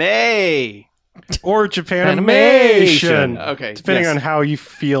anime. or Japanimation. Animation. Okay. Depending yes. on how you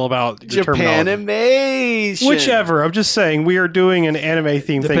feel about the terminology. Japanimation. Whichever. I'm just saying we are doing an anime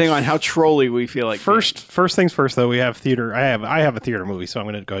theme Depending thing. on how trolly we feel like. First things first, though. We have theater. I have a theater movie, so I'm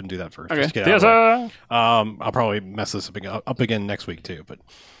going to go ahead and do that first. Okay. Just get out of the way. I'll probably mess this up again next week too. But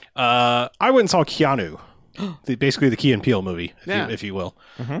I went and saw Keanu, basically the Key and Peele movie, if you will.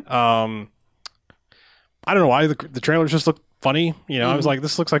 I don't know why the trailers just looked funny. You know, I was like,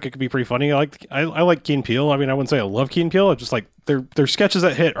 this looks like it could be pretty funny. I like Key and Peele. I mean, I wouldn't say I love Key and Peele. I just like their sketches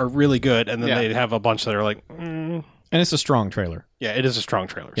that hit are really good, and then they have a bunch that are like. And it's a strong trailer. Yeah, it is a strong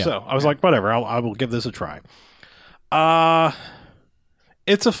trailer. Yeah. So I was like, whatever, I will give this a try.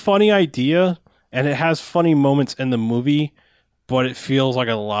 It's a funny idea, and it has funny moments in the movie, but it feels like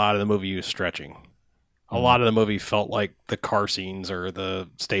a lot of the movie is stretching. A lot of the movie felt like the car scenes or the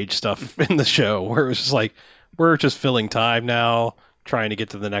stage stuff in the show, where it was just like, we're just filling time now, trying to get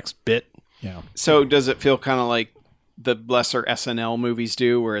to the next bit. Yeah. So does it feel kind of like the lesser SNL movies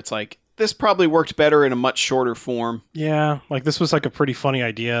do, where it's like, this probably worked better in a much shorter form? Yeah, like this was like a pretty funny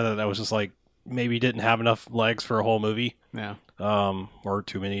idea that I was just like, maybe didn't have enough legs for a whole movie. Yeah. Or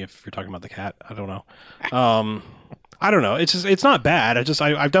too many if you're talking about the cat. I don't know. I don't know. It's not bad. I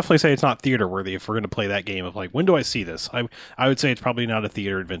definitely say it's not theater worthy if we're going to play that game of like, when do I see this? I would say it's probably not a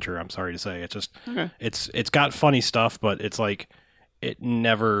theater adventure. I'm sorry to say. It's just it's got funny stuff, but it's like it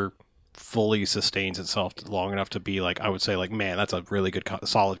never fully sustains itself long enough to be like, I would say like, man, that's a really good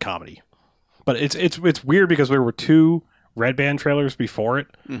solid comedy. But it's weird because there were two Red Band trailers before it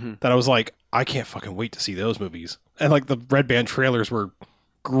that I was like, I can't fucking wait to see those movies. And like the Red Band trailers were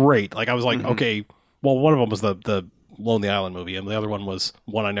great. Like I was like, okay, well, one of them was the Lonely Island movie, and the other one was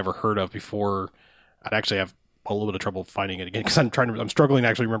one I never heard of before. I'd actually have a little bit of trouble finding it again because I'm struggling to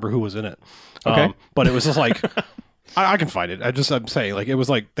actually remember who was in it. Okay. But it was just like I can find it. I'm saying like it was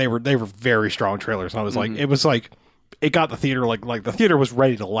like they were very strong trailers, and I was like, it was like it got the theater like the theater was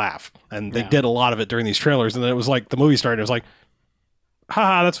ready to laugh, and they did a lot of it during these trailers, and then it was like the movie started. It was like,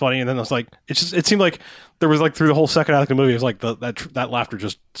 haha, that's funny, and then it was like it seemed like there was like through the whole second act of the movie, it was like that laughter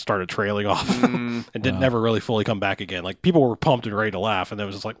just started trailing off and didn't never really fully come back again. Like people were pumped and ready to laugh, and it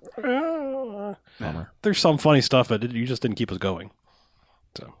was just like, there's some funny stuff, but you just didn't keep us going.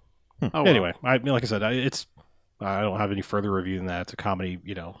 So anyway, like I said, I don't have any further review than that. It's a comedy,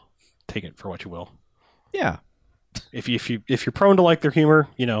 take it for what you will. Yeah. If you're prone to like their humor,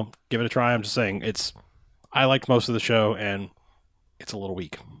 give it a try. I'm just saying I liked most of the show, and it's a little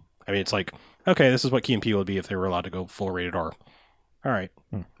weak. I mean, it's like, okay, this is what Key and Peele would be if they were allowed to go full rated R. All right.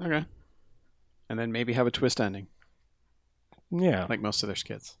 Okay. And then maybe have a twist ending, Yeah, like most of their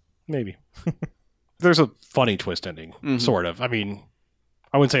skits. maybe. There's a funny twist ending, sort of. I mean,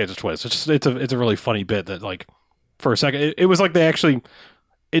 I wouldn't say it's a twist. It's a really funny bit that, like, for a second, it was like they actually.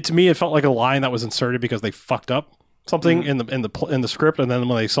 To me, it felt like a line that was inserted because they fucked up something in the script, and then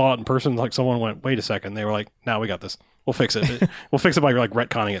when they saw it in person, like someone went, "Wait a second." They were like, "No, we got this. We'll fix it. We'll fix it by like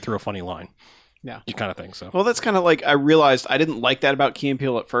retconning it through a funny line." Yeah, kind of thing. So, well, that's kind of like I realized I didn't like that about Key and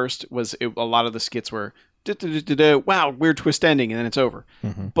Peele at first. A lot of the skits were, wow, weird twist ending, and then it's over.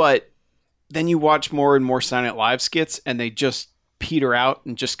 But then you watch more and more Saturday Night Live skits, and they just peter out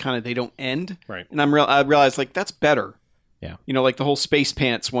and just kind of they don't end. Right. And I realized like that's better. Yeah. Like the whole Space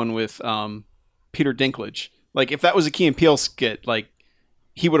Pants one with Peter Dinklage. Like if that was a Key and Peele skit, like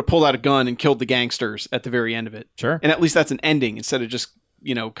he would have pulled out a gun and killed the gangsters at the very end of it. Sure. And at least that's an ending instead of just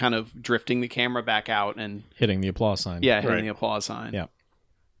kind of drifting the camera back out and Hitting the applause sign. hitting the applause sign. Yeah.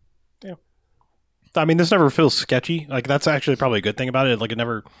 I mean, this never feels sketchy. Like that's actually probably a good thing about it. Like it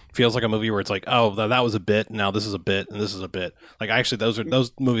never feels like a movie where it's like, oh, that was a bit. Now this is a bit, and this is a bit. Like actually,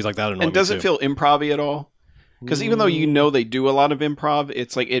 those movies like that. And does it feel improv-y at all? Because even though they do a lot of improv,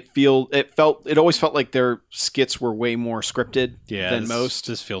 it's like it always felt like their skits were way more scripted than most.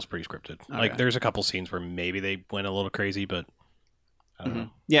 This feels pretty scripted. Okay. Like there's a couple scenes where maybe they went a little crazy, but I don't know.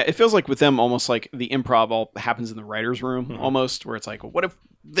 Yeah, it feels like with them almost like the improv all happens in the writer's room almost, where it's like, well, what if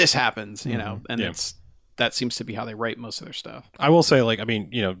this happens? And that seems to be how they write most of their stuff. I will say, like, I mean,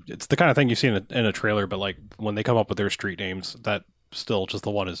 it's the kind of thing you see in a trailer, but like when they come up with their street names, that still just the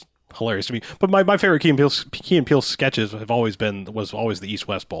one is hilarious to me. But my favorite Key and Peele sketches was always the East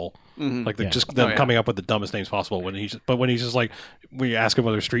West Bowl. Like them coming up with the dumbest names possible. When he's just like, we ask him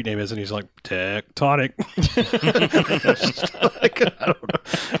what their street name is, and he's like Tectonic. Like, I don't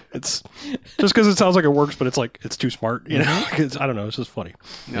know. It's just because it sounds like it works, but it's like it's too smart. I don't know. It's just funny.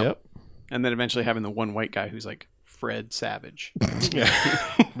 Yep. And then eventually having the one white guy who's like Fred Savage. Yeah.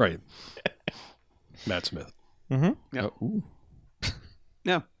 Right. Matt Smith. Yep.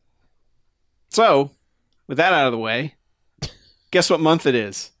 Yeah. So, with that out of the way, guess what month it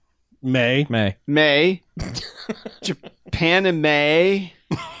is? May. Japan and May.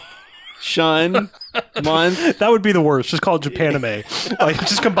 Shun month. That would be the worst. Just call it Japanime. Like,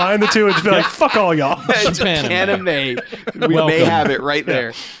 just combine the two and just be like, fuck all y'all. Japanime. We may have it right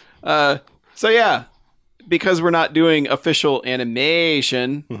there. So yeah, because we're not doing official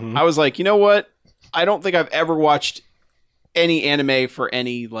animation, I was like, you know what? I don't think I've ever watched any anime for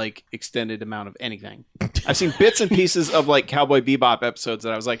any like extended amount of anything. I've seen bits and pieces of like Cowboy Bebop episodes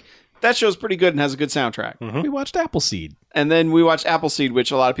that I was like, that show's pretty good and has a good soundtrack. We watched Appleseed. And then we watched Appleseed,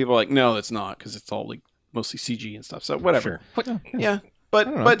 which a lot of people are like, no, it's not, because it's all like mostly CG and stuff. So whatever. Sure. Yeah. But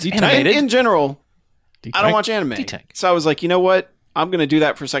Animated. in general, I don't watch anime. D-Tank. So I was like, you know what? I'm going to do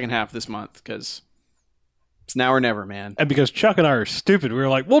that for second half this month because it's now or never, man. And because Chuck and I are stupid, we were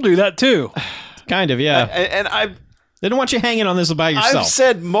like, we'll do that too. Kind of, yeah. And They don't want you hanging on this by yourself. I've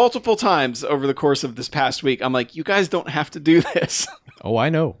said multiple times over the course of this past week, I'm like, you guys don't have to do this. Oh, I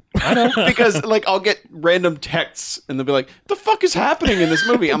know. Because like I'll get random texts and they'll be like, the fuck is happening in this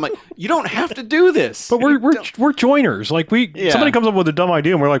movie? I'm like, you don't have to do this. But we're joiners. Like somebody comes up with a dumb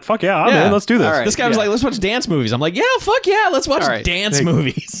idea and we're like, fuck yeah, I'm in, let's do this. All right. This guy was like, let's watch dance movies. I'm like, yeah, fuck yeah, let's watch right. dance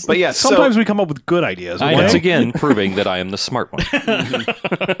movies. But yeah, Sometimes we come up with good ideas. Once again, proving that I am the smart one.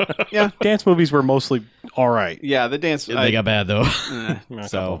 yeah, dance movies were mostly all right. yeah, the dance. They got bad though.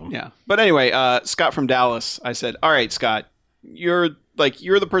 So Yeah. But anyway, Scott from Dallas, I said, all right, Scott, you're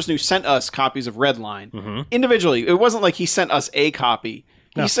the person who sent us copies of Redline individually. It wasn't like he sent us a copy.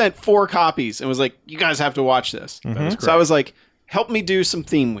 He sent 4 copies and was like, "You guys have to watch this." Mm-hmm. So I was like, "Help me do some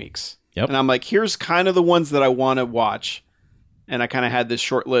theme weeks." Yep. And I'm like, "Here's kind of the ones that I want to watch." And I kind of had this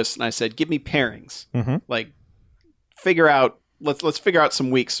short list, and I said, "Give me pairings. Like, figure out. Let's figure out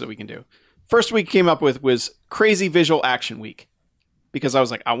some weeks that we can do." First week came up with was Crazy Visual Action Week, because I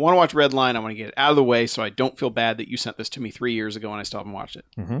was like, I want to watch Redline. I want to get it out of the way so I don't feel bad that you sent this to me 3 years ago and I still haven't watched it.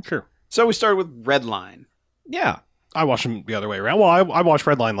 Sure. So we started with Redline. Yeah. I watched them the other way around. Well, I watched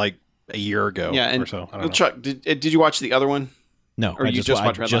Redline like a year ago Yeah, and or so. I don't know. Chuck, did you watch the other one? No, Or I you just just I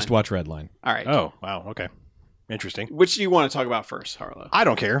watch Redline? just watch Redline. All right. Oh, wow. Okay. Interesting. Which do you want to talk about first, Harlow? I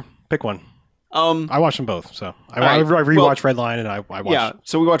don't care. Pick one. Um, I watched them both. So I right. rewatched Redline and I watched. yeah.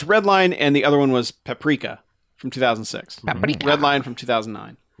 So we watched Redline, and the other one was Paprika from 2006. Paprika. Redline from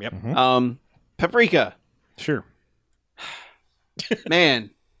 2009. Yep. Paprika. Sure. Man,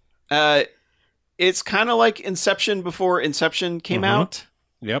 it's kind of like Inception before Inception came out.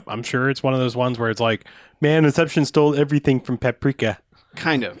 Yep. I'm sure it's one of those ones where it's like, man, Inception stole everything from Paprika.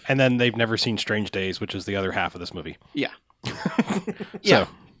 Kind of. And then they've never seen Strange Days, which is the other half of this movie. Yeah. Yeah. So,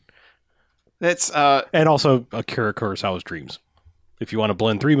 That's and also Akira Kurosawa's Dreams. If you want to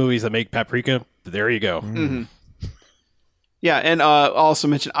blend 3 movies that make Paprika, there you go. yeah, and I'll also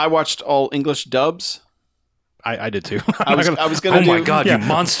mention I watched all English dubs. I did too. I was gonna Oh do, my god, yeah. you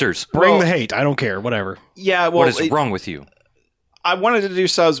monsters! Bring Well- the hate. I don't care. Whatever. Yeah, well, What is wrong with you? I wanted to do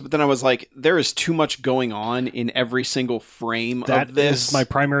subs, but then I was like, there is too much going on in every single frame That of this. is my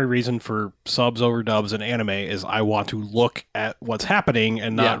primary reason for subs over dubs in anime is I want to look at what's happening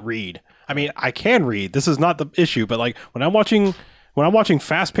and not Yeah. read. I mean, I can read. This is not the issue, but like when I'm watching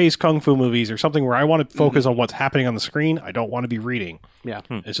fast-paced kung fu movies or something where I want to focus on what's happening on the screen, I don't want to be reading. Yeah.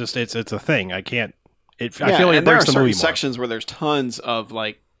 It's just it's a thing. I can't. I Yeah, feel like it and there are breaks the certain movie more. sections where there's tons of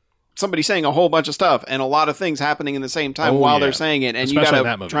like somebody saying a whole bunch of stuff and a lot of things happening in the same time Oh, while yeah. they're saying it, and Especially you in that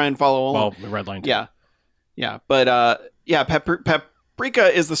gotta movie. try and follow along. Well, the red line. Too. Yeah, but yeah, Paprika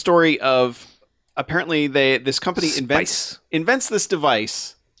is the story of apparently this company invents this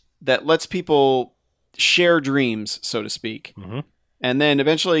device that lets people share dreams, so to speak, and then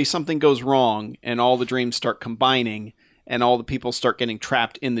eventually something goes wrong, and all the dreams start combining, and all the people start getting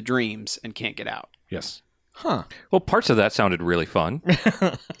trapped in the dreams and can't get out. Yes. Huh. Well, parts of that sounded really fun.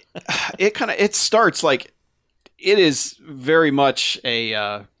 It starts like it is very much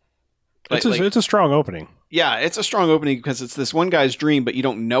a. It's a strong opening. Yeah, it's a strong opening because it's this one guy's dream, but you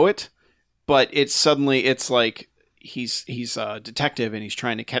don't know it. But it's like he's a detective and he's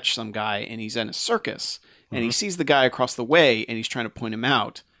trying to catch some guy, and he's in a circus, and he sees the guy across the way, and he's trying to point him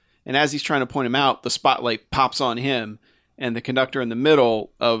out. And as he's trying to point him out, the spotlight pops on him, and the conductor in the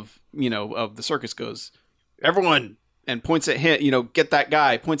middle of the circus goes, "Everyone," and points at him. Get that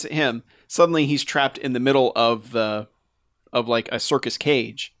guy. Points at him. Suddenly, he's trapped in the middle of like a circus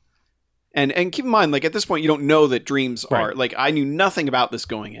cage. And keep in mind, like at this point, you don't know that dreams are Right. like I knew nothing about this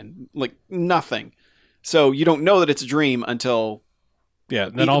going in, like nothing. So you don't know that it's a dream until Yeah.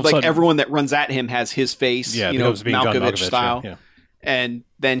 Then all of a like sudden, everyone that runs at him has his face, it becomes being John Malkovich Malkovich style, Yeah. and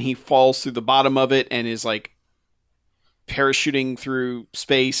then he falls through the bottom of it and is like parachuting through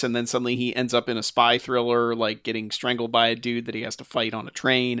space, and then suddenly he ends up in a spy thriller, like getting strangled by a dude that he has to fight on a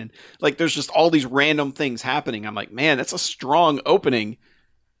train, and like there's just all these random things happening. I'm like, man, that's a strong opening.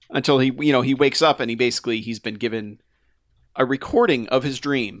 Until he wakes up and he's been given a recording of his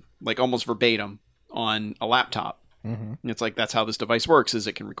dream, like almost verbatim, on a laptop. And it's like that's how this device works: is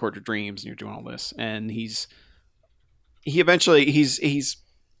it can record your dreams, and you're doing all this. And he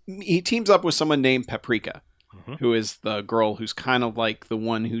teams up with someone named Paprika, who is the girl who's kind of like the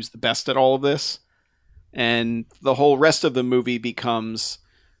one who's the best at all of this. And the whole rest of the movie becomes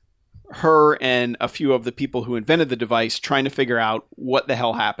her and a few of the people who invented the device trying to figure out what the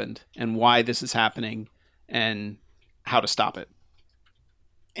hell happened and why this is happening and how to stop it.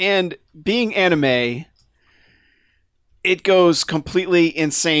 And being anime, it goes completely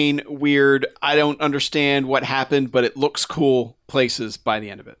insane, weird, I don't understand what happened, but it looks cool places by the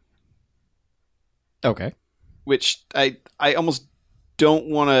end of it. Okay. Which I almost don't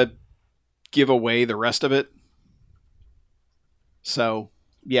want to give away the rest of it. So,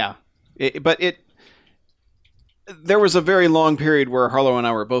 yeah. There was a very long period where Harlow and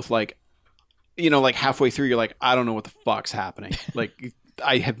I were both like, like halfway through, you're like, I don't know what the fuck's happening. Like,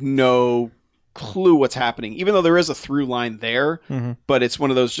 I have no clue what's happening, even though there is a through line there, but it's one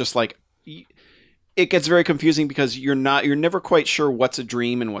of those just like, it gets very confusing because you're never quite sure what's a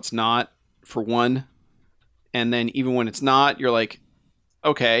dream and what's not, for one. And then even when it's not, you're like,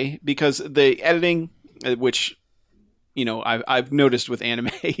 okay, because the editing, which I've noticed with anime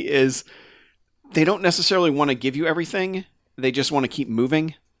is they don't necessarily want to give you everything, they just want to keep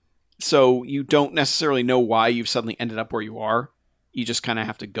moving. So you don't necessarily know why you've suddenly ended up where you are. You just kind of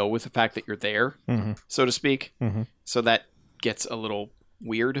have to go with the fact that you're there, so to speak. So that gets a little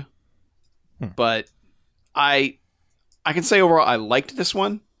weird. But I can say overall I liked this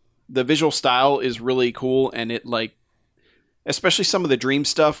one. The visual style is really cool, and it like, especially some of the dream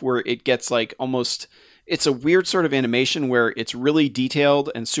stuff where it gets like almost, it's a weird sort of animation where it's really detailed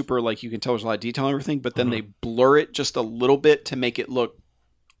and super, like you can tell there's a lot of detail and everything, but then they blur it just a little bit to make it look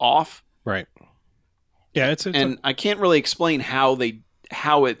off. Right. Yeah, it's and I can't really explain how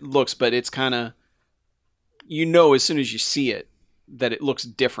it looks, but it's kind of, you know, as soon as you see it that it looks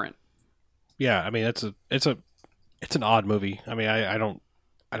different. Yeah, I mean it's an odd movie. I mean I don't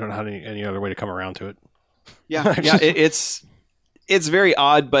know how any other way to come around to it. Yeah, yeah, it's very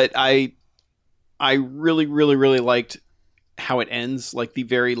odd, but I really, really, really liked how it ends. Like the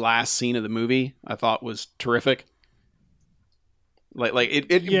very last scene of the movie, I thought was terrific. Like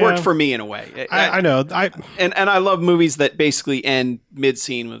it worked for me in a way. I know. And I love movies that basically end mid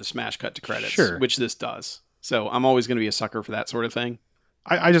scene with a smash cut to credits, which this does. So I'm always going to be a sucker for that sort of thing.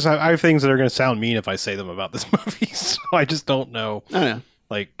 I have things that are going to sound mean if I say them about this movie, so I just don't know. I know.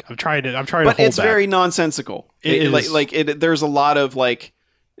 Like I'm trying to hold But it's back. very nonsensical. It is. There's a lot of like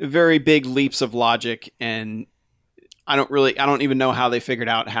very big leaps of logic, and I don't even know how they figured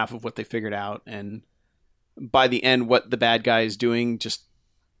out half of what they figured out, and by the end what the bad guy is doing, just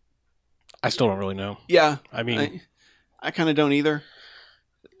I still don't really know. Yeah. I mean I kind of don't either.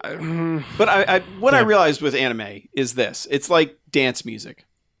 But I realized with anime is this. It's like dance music.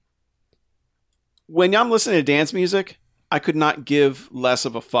 When I'm listening to dance music, I could not give less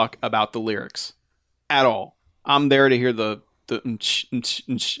of a fuck about the lyrics at all. I'm there to hear the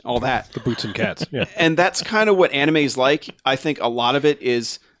all that. The boots and cats. Yeah. And that's kind of what anime is like. I think a lot of it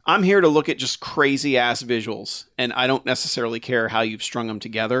is, I'm here to look at just crazy ass visuals, and I don't necessarily care how you've strung them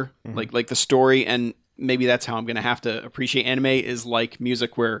together. Like the story, and maybe that's how I'm going to have to appreciate anime, is like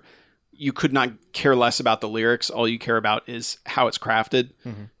music where you could not care less about the lyrics. All you care about is how it's crafted.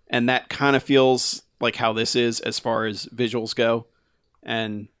 And that kind of feels like how this is as far as visuals go.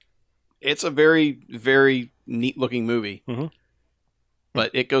 And it's a very, very neat looking movie.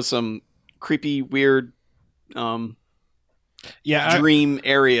 But it goes some creepy, weird, dream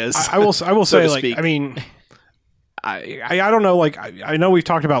areas. I will so say, to like, speak. I mean, I don't know, like, I know we've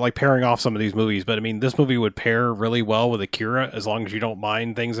talked about like pairing off some of these movies, but I mean, this movie would pair really well with Akira as long as you don't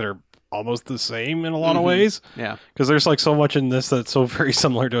mind things that are almost the same in a lot of ways. Yeah. Because there's like so much in this that's so very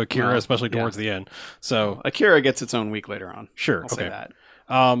similar to Akira, especially towards the end. So Akira gets its own week later on. Sure. I'll say that.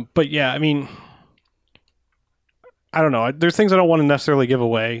 But yeah, I mean, I don't know. There's things I don't want to necessarily give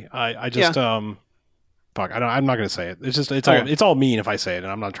away. I just, fuck, I'm not going to say it. It's just, it's all mean if I say it,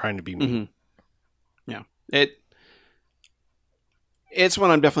 and I'm not trying to be mean. Yeah. It's one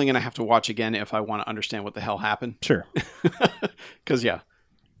I'm definitely going to have to watch again if I want to understand what the hell happened. Sure. Because,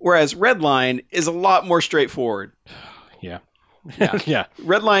 Whereas Redline is a lot more straightforward. Yeah. Yeah.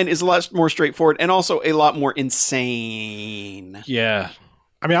 Redline is a lot more straightforward and also a lot more insane. Yeah.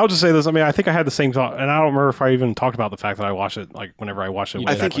 I mean, I'll just say this. I mean, I think I had the same thought, and I don't remember if I even talked about the fact that I watched it, like, whenever I watched it.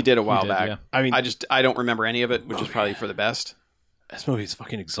 I think you did a while back. Yeah. I mean, I don't remember any of it, which is probably for the best. This movie is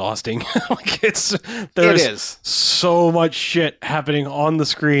fucking exhausting. Like, it is so much shit happening on the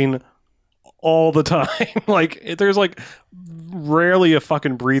screen all the time. Like, there's like rarely a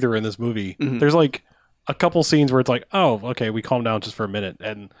fucking breather in this movie. There's like a couple scenes where it's like, oh, okay, we calm down just for a minute,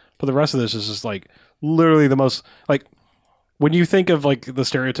 but the rest of this is just like literally the most, like, when you think of like the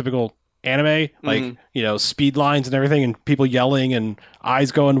stereotypical anime, like, you know, speed lines and everything, and people yelling and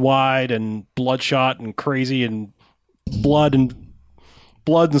eyes going wide and bloodshot and crazy and blood and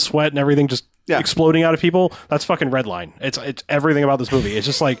sweat and everything just exploding out of people, that's fucking Redline. It's everything about this movie. It's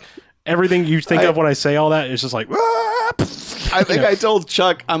just like everything you think of when I say all that. It's just like, I think I told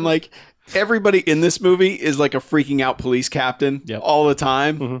Chuck, I'm like, everybody in this movie is like a freaking out police captain all the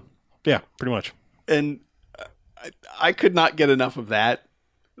time. Yeah, pretty much. And I could not get enough of that.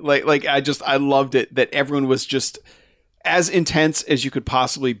 Like I loved it that everyone was just as intense as you could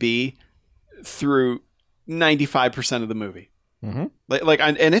possibly be through 95% of the movie. And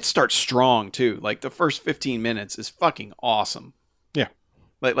it starts strong too. Like the first 15 minutes is fucking awesome. Yeah.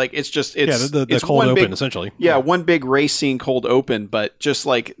 Like it's just the cold open essentially. Yeah, one big race scene cold open, but just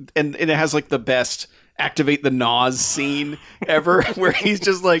like and it has like the best activate the NOS scene ever, where he's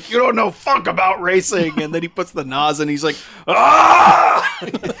just like, you don't know fuck about racing, and then he puts the NOS and he's like, ah,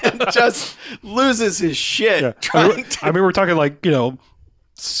 and just loses his shit. I mean, we're talking like, you know,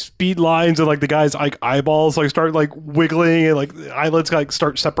 speed lines and like the guy's like eyeballs like start like wiggling and like the eyelids like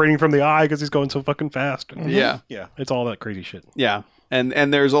start separating from the eye because he's going so fucking fast. Yeah. Yeah, it's all that crazy shit. Yeah.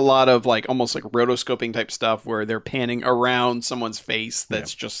 And there's a lot of like almost like rotoscoping type stuff where they're panning around someone's face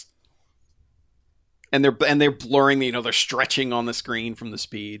that's just and they're blurring, they're stretching on the screen from the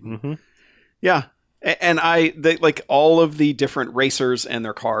speed. Mm-hmm. Yeah. And they, like all of the different racers and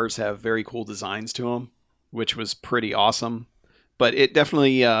their cars have very cool designs to them, which was pretty awesome. But it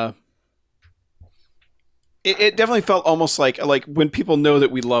definitely it definitely felt almost like when people know that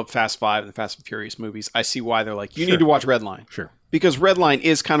we love Fast 5 and the Fast and Furious movies, I see why they're like, you need to watch Redline. Sure. Because Redline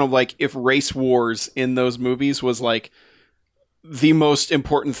is kind of like if Race Wars in those movies was like the most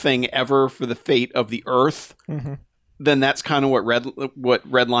important thing ever for the fate of the Earth, then that's kind of what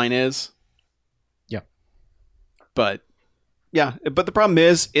Redline is. Yeah. But but the problem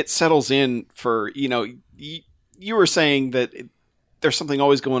is it settles in for, you were saying that there's something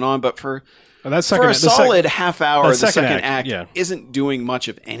always going on, but for a solid half hour, the second act isn't doing much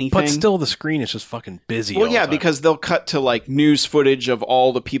of anything. But still, the screen is just fucking busy. Well, yeah, because they'll cut to like news footage of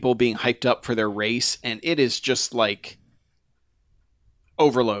all the people being hyped up for their race, and it is just like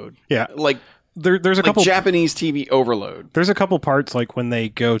overload. Yeah, like there's a couple Japanese TV overload. There's a couple parts like when they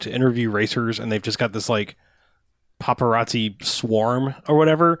go to interview racers, and they've just got this like paparazzi swarm or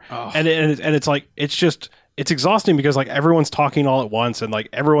whatever, and it's like it's exhausting because like everyone's talking all at once and like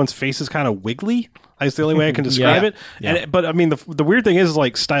everyone's face is kind of wiggly. That's the only way I can describe it. Yeah. But I mean, the weird thing is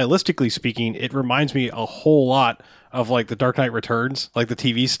like stylistically speaking, it reminds me a whole lot of like the Dark Knight Returns, like the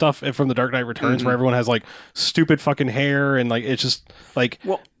TV stuff from the Dark Knight Returns, where everyone has like stupid fucking hair and like it's just like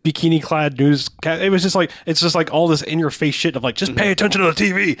bikini clad news. It was just like it's just like all this in your face shit of like just pay attention to the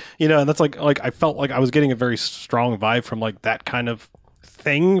TV, and that's like I felt like I was getting a very strong vibe from like that kind of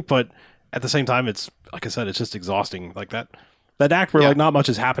thing, but at the same time, it's like I said, it's just exhausting. Like that act where like not much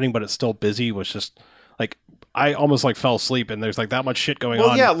is happening, but it's still busy was just like I almost like fell asleep, and there's like that much shit going on.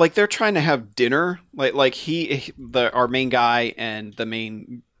 Well, yeah, like they're trying to have dinner, like our main guy and the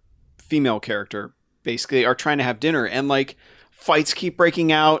main female character basically are trying to have dinner, and like fights keep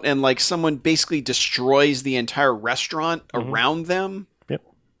breaking out, and like someone basically destroys the entire restaurant around them. Yep.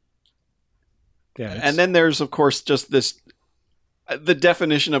 Yeah, and then there's of course just the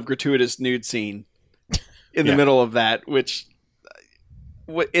definition of gratuitous nude scene in the middle of that, which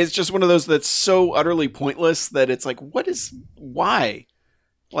is just one of those that's so utterly pointless that it's like, why?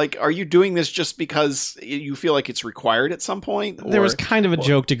 Like, are you doing this just because you feel like it's required at some point? There was kind of a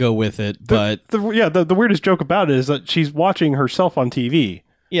joke to go with it, but the weirdest joke about it is that she's watching herself on TV.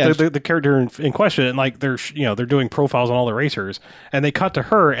 Yeah, the character in question, and like they're doing profiles on all the racers, and they cut to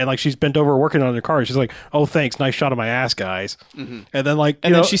her, and like she's bent over working on her car, and she's like, "Oh, thanks, nice shot of my ass, guys." And then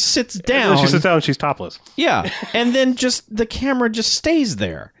then she sits down. And she's topless. Yeah, and then just the camera just stays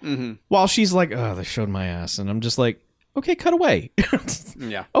there while she's like, "Oh, they showed my ass," and I'm just like, "Okay, cut away."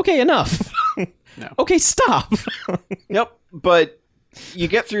 Yeah. Okay, enough. No. Okay, stop. Yep. But you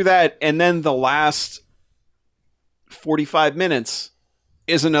get through that, and then the last 45 minutes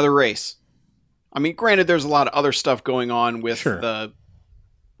is another race. I mean, granted, there's a lot of other stuff going on with for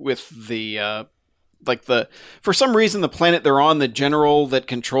some reason the planet they're on, the general that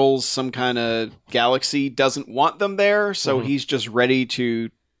controls some kind of galaxy doesn't want them there, so he's just ready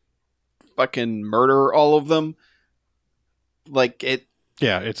to fucking murder all of them. Like it.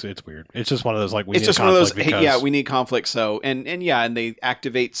 Yeah, it's weird. It's just one of those like we it's need just conflict one of those. because... Hey, yeah, we need conflict. So and they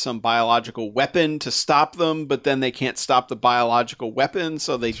activate some biological weapon to stop them, but then they can't stop the biological weapon,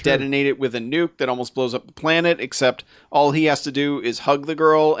 so they detonate it with a nuke that almost blows up the planet. Except all he has to do is hug the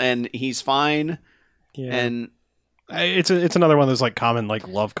girl, and he's fine. Yeah. And it's another one of those like common like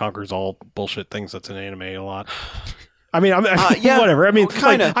love conquers all bullshit things that's in anime a lot. I mean, whatever. I mean,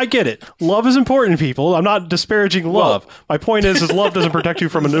 kind of. Like, I get it. Love is important, people. I'm not disparaging love. My point is love doesn't protect you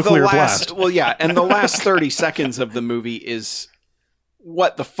from a nuclear blast. Well, yeah, and the last 30 seconds of the movie is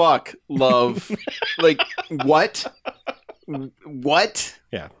what the fuck, love? Like, what? What?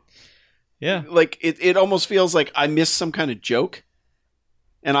 Yeah. Yeah. Like, it almost feels like I missed some kind of joke.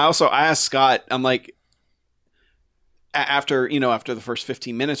 And I asked Scott, I'm like, after the first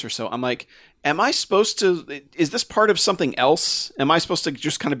 15 minutes or so, I'm like, is this part of something else? Am I supposed to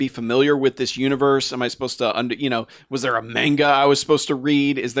just kind of be familiar with this universe? Am I supposed to, was there a manga I was supposed to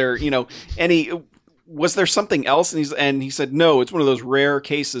read? Is there, was there something else? And he said, no, it's one of those rare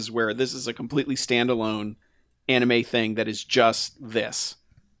cases where this is a completely standalone anime thing that is just this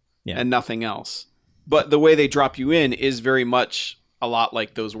and nothing else. But the way they drop you in is very much a lot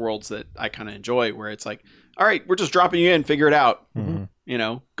like those worlds that I kind of enjoy, where it's like, all right, we're just dropping you in, figure it out.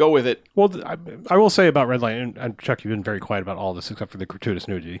 Go with it. Well, I will say about Redline, and Chuck, you've been very quiet about all this except for the gratuitous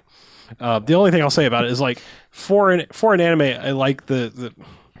nudity. The only thing I'll say about it is like for an anime, I like the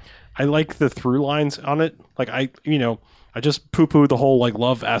through lines on it. Like I just poo-poo the whole like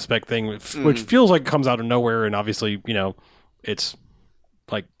love aspect thing, which feels like it comes out of nowhere, and obviously it's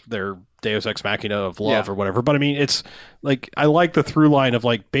like their Deus Ex Machina of love or whatever. But I mean, it's like I like the through line of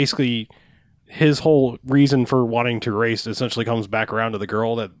like basically his whole reason for wanting to race essentially comes back around to the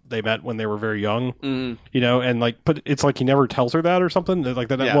girl that they met when they were very young, and like, but it's like he never tells her that or something like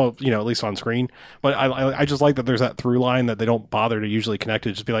that. Yeah. Well, at least on screen. But I just like that there's that through line that they don't bother to usually connect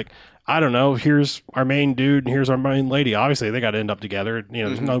it. Just be like, I don't know, here's our main dude and here's our main lady. Obviously, they got to end up together.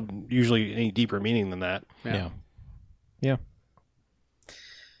 There's no usually any deeper meaning than that. Yeah.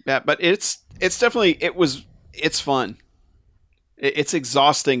 But it's definitely it's fun. It's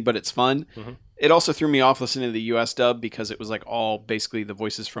exhausting, but it's fun. Mm-hmm. It also threw me off listening to the US dub because it was like all basically the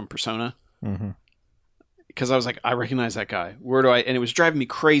voices from Persona. Because I was like, I recognize that guy. Where do I? And it was driving me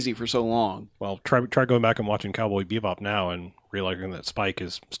crazy for so long. Well, try going back and watching Cowboy Bebop now and realizing that Spike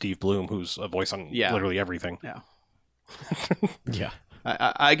is Steve Bloom, who's a voice on literally everything. Yeah. Yeah.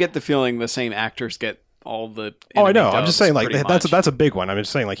 I get the feeling the same actors get all the. Oh, I know. I'm just saying, like that's a big one. I'm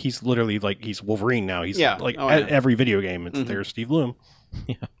just saying, like he's literally like he's Wolverine now. He's like at every video game. It's there's Steve Bloom.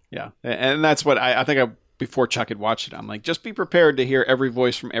 Yeah, and that's what I think. Before Chuck had watched it, I'm like, just be prepared to hear every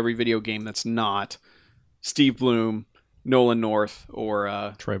voice from every video game that's not Steve Bloom, Nolan North,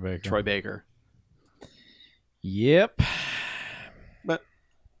 or Troy Baker. Troy Baker. Yep. But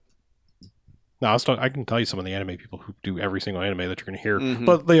no, I can tell you some of the anime people who do every single anime that you're going to hear,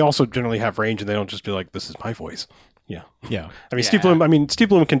 but they also generally have range and they don't just be like, "This is my voice." Yeah. I mean, Steve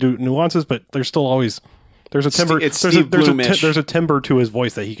Bloom can do nuances, but there's still always there's a timbre. There's a timbre to his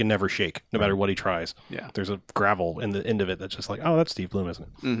voice that he can never shake, no matter what he tries. Yeah. There's a gravel in the end of it that's just like, oh, that's Steve Bloom, isn't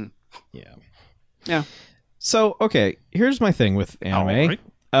it? Mm-hmm. Yeah. So okay, here's my thing with anime.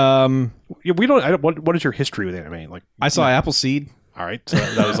 What is your history with anime? Like, I saw Appleseed. All right, so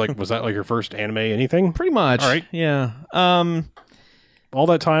that was that like your first anime anything? Pretty much. All right, yeah. All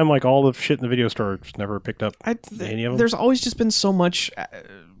that time, like all the shit in the video store, just never picked up any of them. There's always just been so much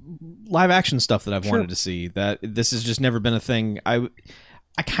live action stuff that I've wanted to see that this has just never been a thing. I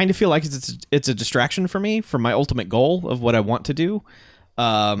kind of feel like it's a distraction for me from my ultimate goal of what I want to do.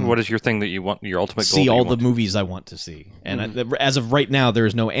 What is your thing that you want? Your ultimate goal? See all the movies I want to see, and as of right now, there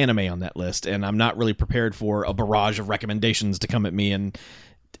is no anime on that list, and I'm not really prepared for a barrage of recommendations to come at me. And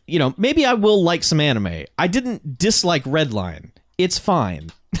maybe I will like some anime. I didn't dislike Redline. It's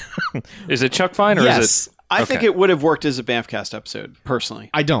fine. Is it Chuck fine or is it? I think it would have worked as a Bamfcast episode. Personally,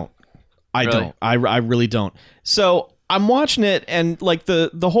 I don't. I really don't. So I'm watching it, and like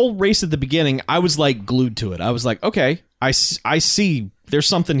the whole race at the beginning, I was like glued to it. I was like, okay, I see. There's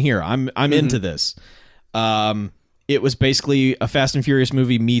something here. I'm into this. It was basically a Fast and Furious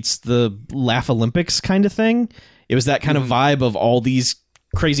movie meets the Laugh Olympics kind of thing. It was that kind of vibe of all these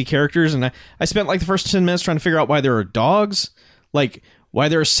crazy characters, and I spent like the first 10 minutes trying to figure out why there are dogs, like why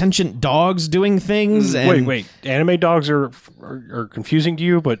there are sentient dogs doing things. And wait, anime dogs are confusing to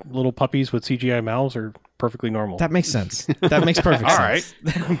you, but little puppies with CGI mouths are perfectly normal. That makes sense. That makes perfect sense.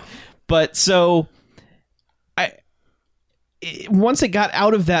 All right. But so once it got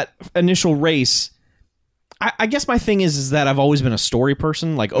out of that initial race, I guess my thing is that I've always been a story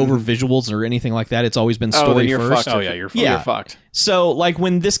person, like over visuals or anything like that. It's always been story first. Fucked. Oh yeah, you're fucked. So like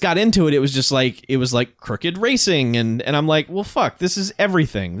when this got into it, it was like crooked racing, and I'm like, well, fuck, this is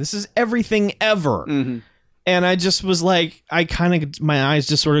everything. This is everything ever. Mm-hmm. And I just was like, my eyes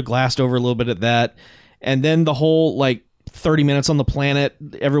just sort of glassed over a little bit at that, and then the whole like 30 minutes on the planet,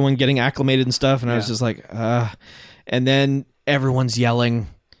 everyone getting acclimated and stuff, and I was just like, and then everyone's yelling.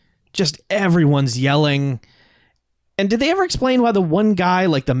 Just everyone's yelling. And did they ever explain why the one guy,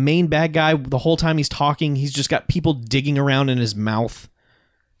 like the main bad guy, the whole time he's talking, he's just got people digging around in his mouth?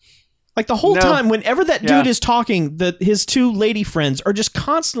 Like the whole time, whenever that dude is talking, his two lady friends are just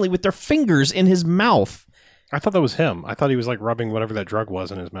constantly with their fingers in his mouth. I thought that was him. I thought he was like rubbing whatever that drug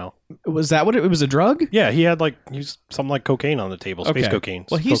was in his mouth. Was that what it was? A drug? Yeah, he had something like cocaine on the table. Space cocaine.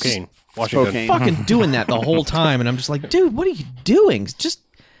 Well, he's cocaine. Washington. Fucking doing that the whole time, and I'm just like, dude, what are you doing? Just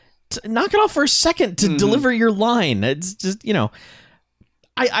knock it off for a second to deliver your line. It's just,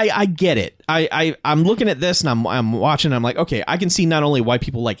 I get it. I'm looking at this and I'm watching. And I'm like, okay, I can see not only why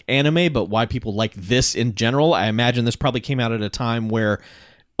people like anime, but why people like this in general. I imagine this probably came out at a time where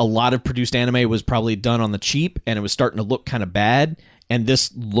a lot of produced anime was probably done on the cheap, and it was starting to look kind of bad. And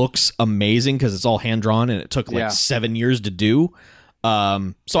this looks amazing because it's all hand drawn, and it took 7 years to do.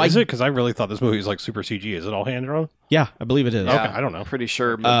 So Is it? Because I really thought this movie was like super CG. Is it all hand drawn? Yeah, I believe it is. Okay, I don't know. Pretty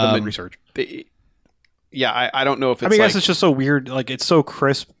sure. Research. I don't know if it's I guess like, it's just so weird. Like, it's so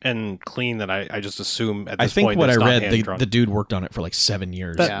crisp and clean that I just assume at I this think point what that I it's not read, hand-drawn. the dude worked on it for like 7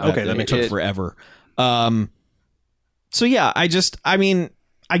 years. That makes took sense. forever. So yeah, I mean,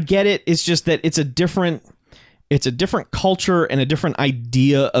 I get it. It's just that it's a different culture and a different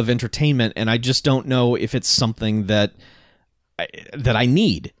idea of entertainment, and I just don't know if it's something that I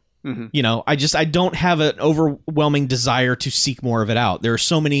need. Mhm. You know, I don't have an overwhelming desire to seek more of it out. There are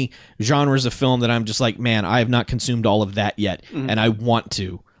so many genres of film that I'm just like, man, I have not consumed all of that yet, and I want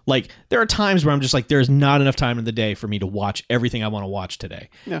to. Like, there are times where I'm just like, there's not enough time in the day for me to watch everything I want to watch today.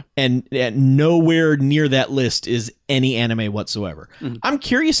 Yeah. And nowhere near that list is any anime whatsoever. I'm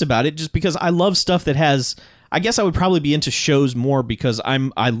curious about it just because I love stuff that has... I guess I would probably be into shows more because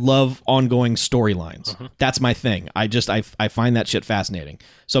I love ongoing storylines. That's my thing. I find that shit fascinating.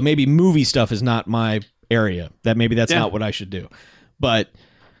 So maybe movie stuff is not my area. That's not what I should do. But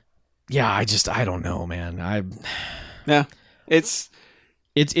yeah, I don't know, man. yeah, it's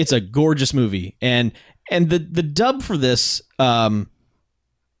It's a gorgeous movie, and the dub for this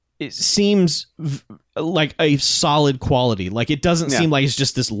it seems like a solid quality. Like, it doesn't seem like it's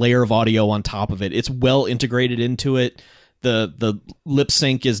just this layer of audio on top of it. It's well integrated into it. The lip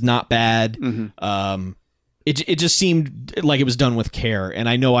sync is not bad. It just seemed like it was done with care. And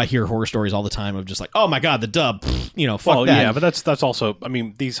I know I hear horror stories all the time of just like, oh my god, the dub, fuck that. Yeah, but that's also, I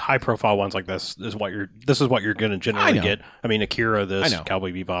mean, these high profile ones like this is what you're going to generally get. I mean, Akira,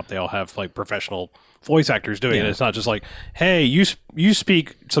 Cowboy Bebop, they all have like professional voice actors doing it. It's not just like, hey, you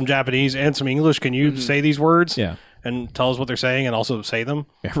speak some Japanese and some English. Can you say these words? Yeah. And tell us what they're saying and also say them.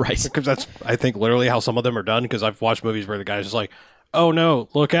 Yeah, right. Because that's, I think, literally how some of them are done. Because I've watched movies where the guy's just like, oh no,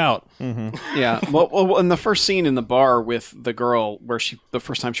 look out. yeah. Well, in the first scene in the bar with the girl, where the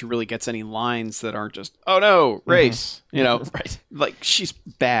first time she really gets any lines that aren't just, oh no, race, Right. Like, she's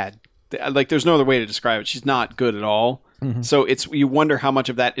bad. Like, there's no other way to describe it. She's not good at all. So you wonder how much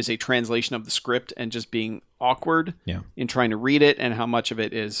of that is a translation of the script and just being awkward in trying to read it, and how much of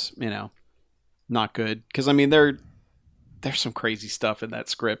it is, not good. Because, I mean, there's some crazy stuff in that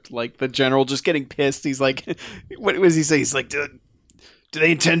script. Like, the general just getting pissed. He's like, what does he say? He's like, do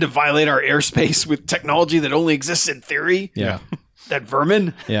they intend to violate our airspace with technology that only exists in theory? Yeah. That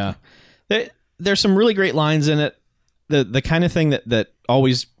vermin? Yeah. There's some really great lines in it. The kind of thing that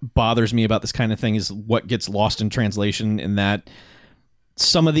always bothers me about this kind of thing is what gets lost in translation, in that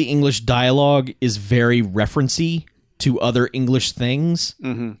some of the English dialogue is very referencey to other English things,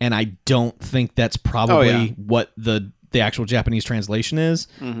 and I don't think that's probably what the actual Japanese translation is.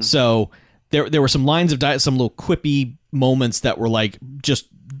 So there were some lines of some little quippy moments that were like just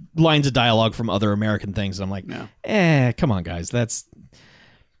lines of dialogue from other American things, and I'm like, come on, guys, that's...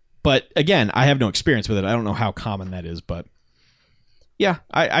 But again, I have no experience with it. I don't know how common that is, but yeah,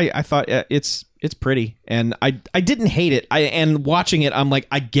 I thought it's pretty, and I didn't hate it. And watching it, I'm like,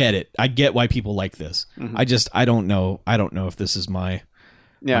 I get it. I get why people like this. I don't know if this is my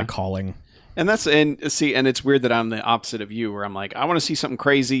calling. And it's weird that I'm the opposite of you, where I'm like, I want to see something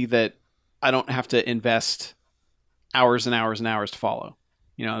crazy that I don't have to invest hours and hours and hours to follow.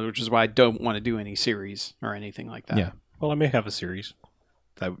 Which is why I don't want to do any series or anything like that. Yeah. Well, I may have a series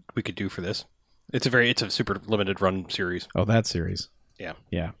that we could do for this. It's a super limited run series. Oh, that series. Yeah.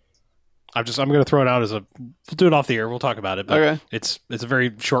 Yeah. I'm going to throw it out we'll do it off the air. We'll talk about it. But Okay. It's a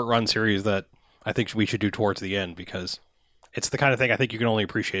very short run series that I think we should do towards the end, because it's the kind of thing I think you can only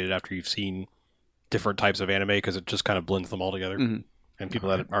appreciate it after you've seen different types of anime, because it just kind of blends them all together. And people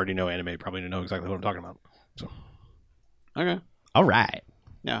that already know anime probably know exactly what I'm talking about. So. Okay. All right.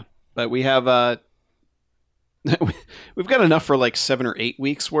 Yeah. But we have we've got enough for like 7 or 8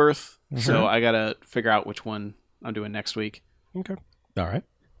 weeks worth. So I got to figure out which one I'm doing next week. Okay. All right.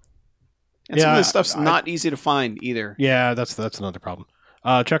 And some of this stuff's not easy to find either. Yeah, that's another problem.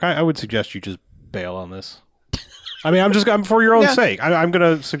 Chuck, I would suggest you just bail on this. I mean, I'm for your own sake. I'm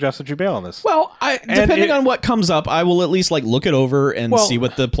going to suggest that you bail on this. Well, depending on what comes up, I will at least look it over and see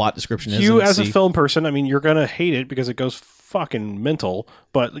what the plot description is. You, as a film person, I mean, you're going to hate it because it goes fucking mental,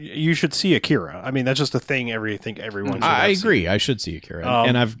 but you should see Akira. I mean, that's just a thing everyone should I agree. I should see Akira,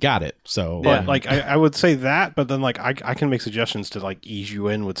 and I've got it. So, but I would say that, but then I can make suggestions to ease you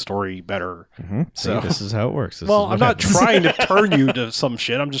in with story better. So this is how it works. I'm not trying to turn you to some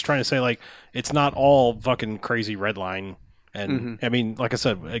shit. I'm just trying to say it's not all fucking crazy red line. And I mean, like I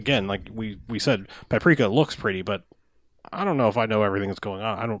said, again, like we said, Paprika looks pretty, but I don't know if I know everything that's going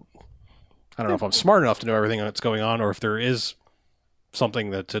on. I don't know if I'm smart enough to know everything that's going on, or if there is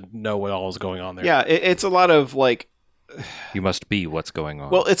something to know what all is going on there. Yeah, it's a lot of You must be what's going on.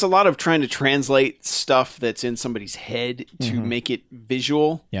 Well, it's a lot of trying to translate stuff that's in somebody's head to make it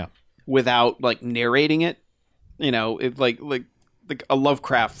visual. Yeah. Without like narrating it. You know, it like a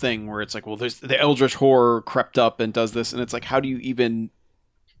Lovecraft thing where it's like, well, there's the Eldritch horror crept up and does this, and it's like, how do you even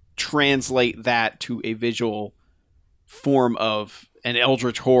translate that to a visual form of an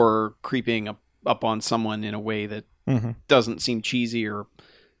Eldritch horror creeping up on someone in a way that doesn't seem cheesy or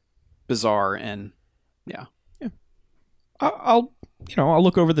bizarre? And yeah. I'll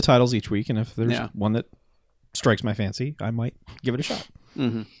look over the titles each week, and if there's one that strikes my fancy, I might give it a shot.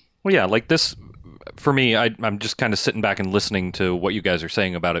 Mm-hmm. Well, yeah, like this, for me, I'm just kind of sitting back and listening to what you guys are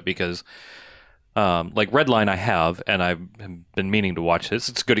saying about it because, like Redline I have, and I've been meaning to watch this.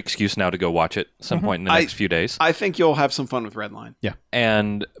 It's a good excuse now to go watch it at some point in the next few days. I think you'll have some fun with Redline. Yeah.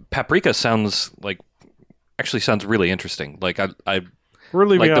 And Paprika sounds really interesting. Like, We're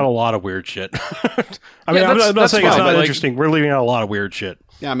leaving like out a lot of weird shit. I mean, I'm not saying it's not interesting. We're leaving out a lot of weird shit.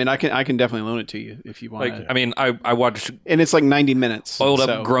 Yeah, I mean, I can definitely loan it to you if you want. like I mean, I watched and it's like 90 minutes. oiled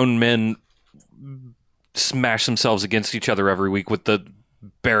up grown men smash themselves against each other every week with the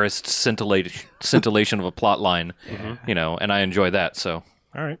barest scintillation of a plot line, you know, and I enjoy that. So,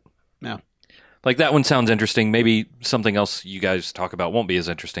 all right, yeah, like that one sounds interesting. Maybe something else you guys talk about won't be as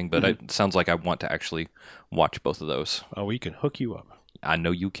interesting, but it sounds like I want to actually watch both of those. oh, we can hook you up. I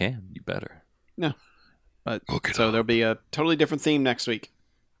know you can. You better. Yeah, but so there'll be a totally different theme next week.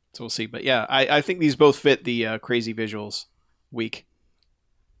 So we'll see. But yeah, I think these both fit the crazy visuals week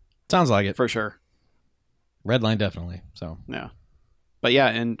Sounds like it. for sure. Redline definitely. So Yeah, but yeah,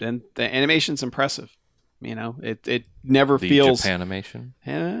 and the animation's impressive. You know, it never The feels Japanimation.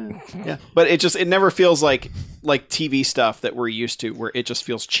 yeah, but it never feels like TV stuff that we're used to, where it just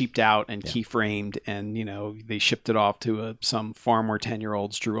feels cheaped out and keyframed, and you know they shipped it off to some farm where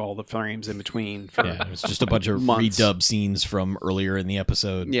 10-year-olds drew all the frames in between. For, yeah, it's just a bunch of months. redub scenes from earlier in the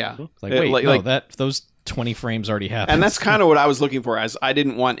episode. yeah, Like, It- wait, no, those 20 frames already happened. and that's kind of what I was looking for. As I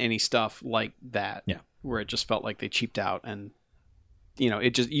didn't want any stuff like that, Yeah. where it just felt like they cheaped out, and you know,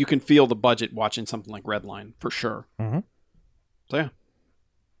 it just you can feel the budget watching something like Redline for sure. Mhm. So yeah,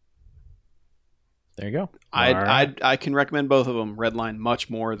 There you go. I can recommend both of them. Redline much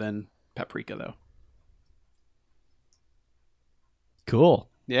more than Paprika though. Cool.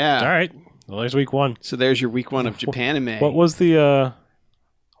 Yeah. All right. Well, there's week one. So there's your week one of Japanime. What was the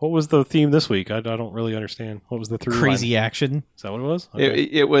theme this week? I don't really understand. What was the through Crazy line? action. Is that what it was?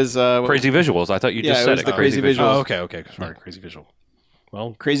 It was Crazy visuals. I thought you Yeah, just it said was it. the crazy visuals. Oh, okay. Sorry, crazy visual.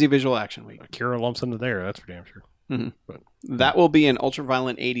 Well, Crazy Visual Action Week. Akira lumps into there. That's for damn sure. That will be an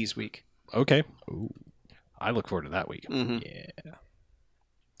Ultraviolent 80s week. Okay. I look forward to that week. Yeah.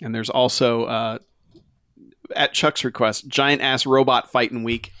 And there's also, at Chuck's request, Giant Ass Robot Fighting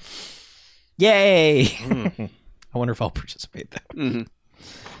Week. Yay! I wonder if I'll participate there.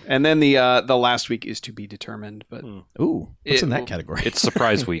 And then the last week is to be determined, but Ooh, what's It in that will- category? It's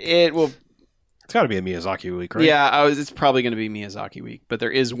surprise week. it will. It's got to be a Miyazaki week, right? Yeah, it's probably going to be Miyazaki week, but there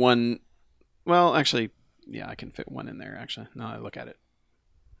is one. Well, actually, yeah, I can fit one in there. Actually, now I look at it.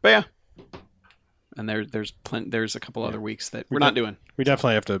 But yeah, and there's a couple other weeks that we're not doing. We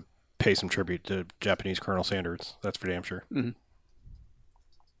definitely have to pay some tribute to Japanese Colonel Sanders. That's for damn sure.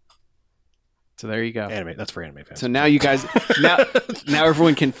 So there you go. Anime. That's for anime fans. So now you guys, now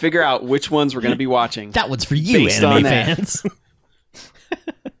everyone can figure out which ones we're going to be watching. That one's for you, Based on anime that. fans.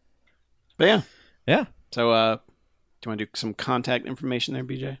 But yeah. Yeah. So do you want to do some contact information there,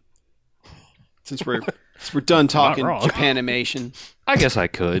 BJ? Since we're done talking wrong. Japanimation. I guess I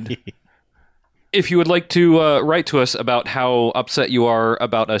could. If you would like to write to us about how upset you are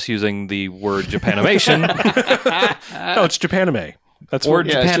about us using the word Japanimation, No, it's Japanime. That's Or what,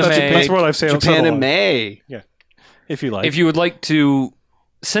 Yeah, it's Japanime. just That's what I've said. Japanime. If you like. if you would like to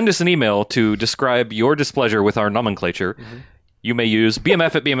send us an email to describe your displeasure with our nomenclature, you may use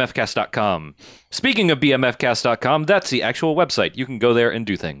bmf@bmfcast.com. Speaking of bmfcast.com, that's the actual website. You can go there and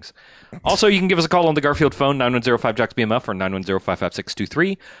do things. Also, you can give us a call on the Garfield phone, 910-5-JOCKS-BMF or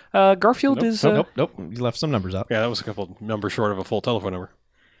 910-55623. Garfield is... Nope. You left some numbers out. Yeah, that was a couple numbers short of a full telephone number.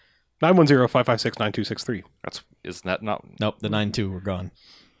 910-556-9263. Isn't that not... Nope, the 9-2 were gone.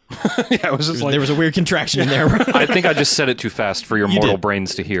 Yeah, it was just like... There was a weird contraction in there. I think I just said it too fast for your mortal did.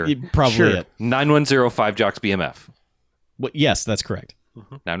 brains to hear. Probably Sure. it. 910-5-JOCKS-BMF. Well, yes, that's correct.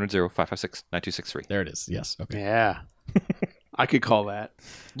 910-556-9263. There it is. Yes. Okay. Yeah. I could call that.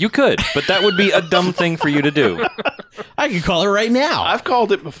 You could, but that would be a dumb thing for you to do. I can call it right now. I've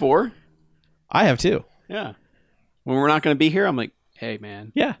called it before. I have too. Yeah. When we're not going to be here, I'm like, hey,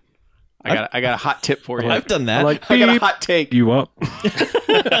 man, Yeah. I got a hot tip for you. I've done that. like, I got a beep hot take. you up.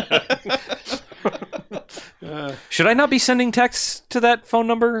 Should I not be sending texts to that phone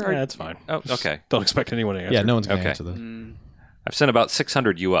number? Or- Yeah, that's fine. Oh, okay. Don't expect anyone to answer. Yeah, no one's going to Okay. answer those. I've sent about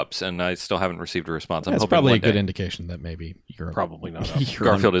 600 U-ups, and I still haven't received a response. I'm That's hoping probably one a good day. indication that maybe you're Probably not up. you're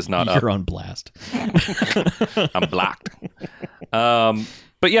Garfield on, is not up. You're on blast. I'm blocked.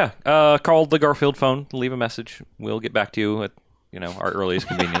 But yeah, call the Garfield phone. Leave a message. We'll get back to you at our earliest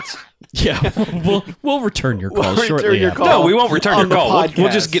convenience. Yeah, we'll return your call return shortly. your after. call. No, we won't return On your the call. We'll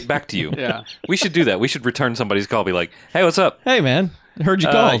podcast. just get back to you. Yeah. We should do that. We should return somebody's call. Be like, hey, what's up? Hey, man, I heard you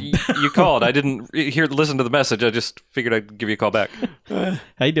called. You called. I didn't listen to the message. I just figured I'd give you a call back. How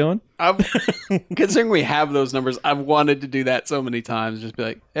you doing? Considering we have those numbers, I've wanted to do that so many times. Just be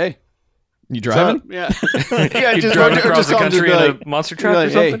like, hey. You driving? Yeah. Yeah, You just driving go to- across just the call them, country just in be a monster be truck like,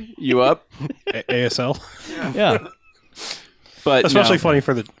 or something? Hey, you up? ASL. Yeah. But Especially no. funny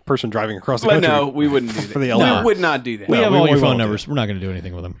for the person driving across the But country. no, we wouldn't do that. For the we LR. would not do that. We have we all your won't phone do numbers. We're not going to do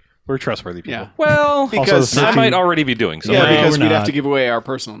anything with them. We're trustworthy people. Yeah. Well, Because Also, I might already be doing so. yeah, No, because we're we'd have not. to give away our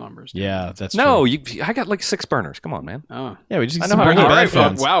personal numbers. Yeah, that's No, true. I got like 6 burners. Come on, man. Oh. Yeah, we just I know how to bring do the it. bad All right,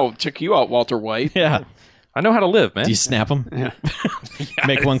 phones. wow, check you out, Walter White. Yeah. I know how to live, man. Do you snap them? Yeah.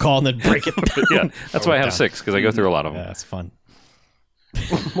 Make one call and then break it. Yeah, that's why I have down. 6 because I go through a lot of them. Yeah, that's fun.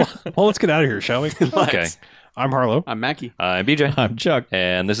 Well, let's get out of here, shall we? Okay, I'm Harlow. I'm Mackie. I'm BJ, I'm Chuck.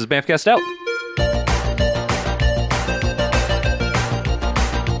 and this is Bamfcast out.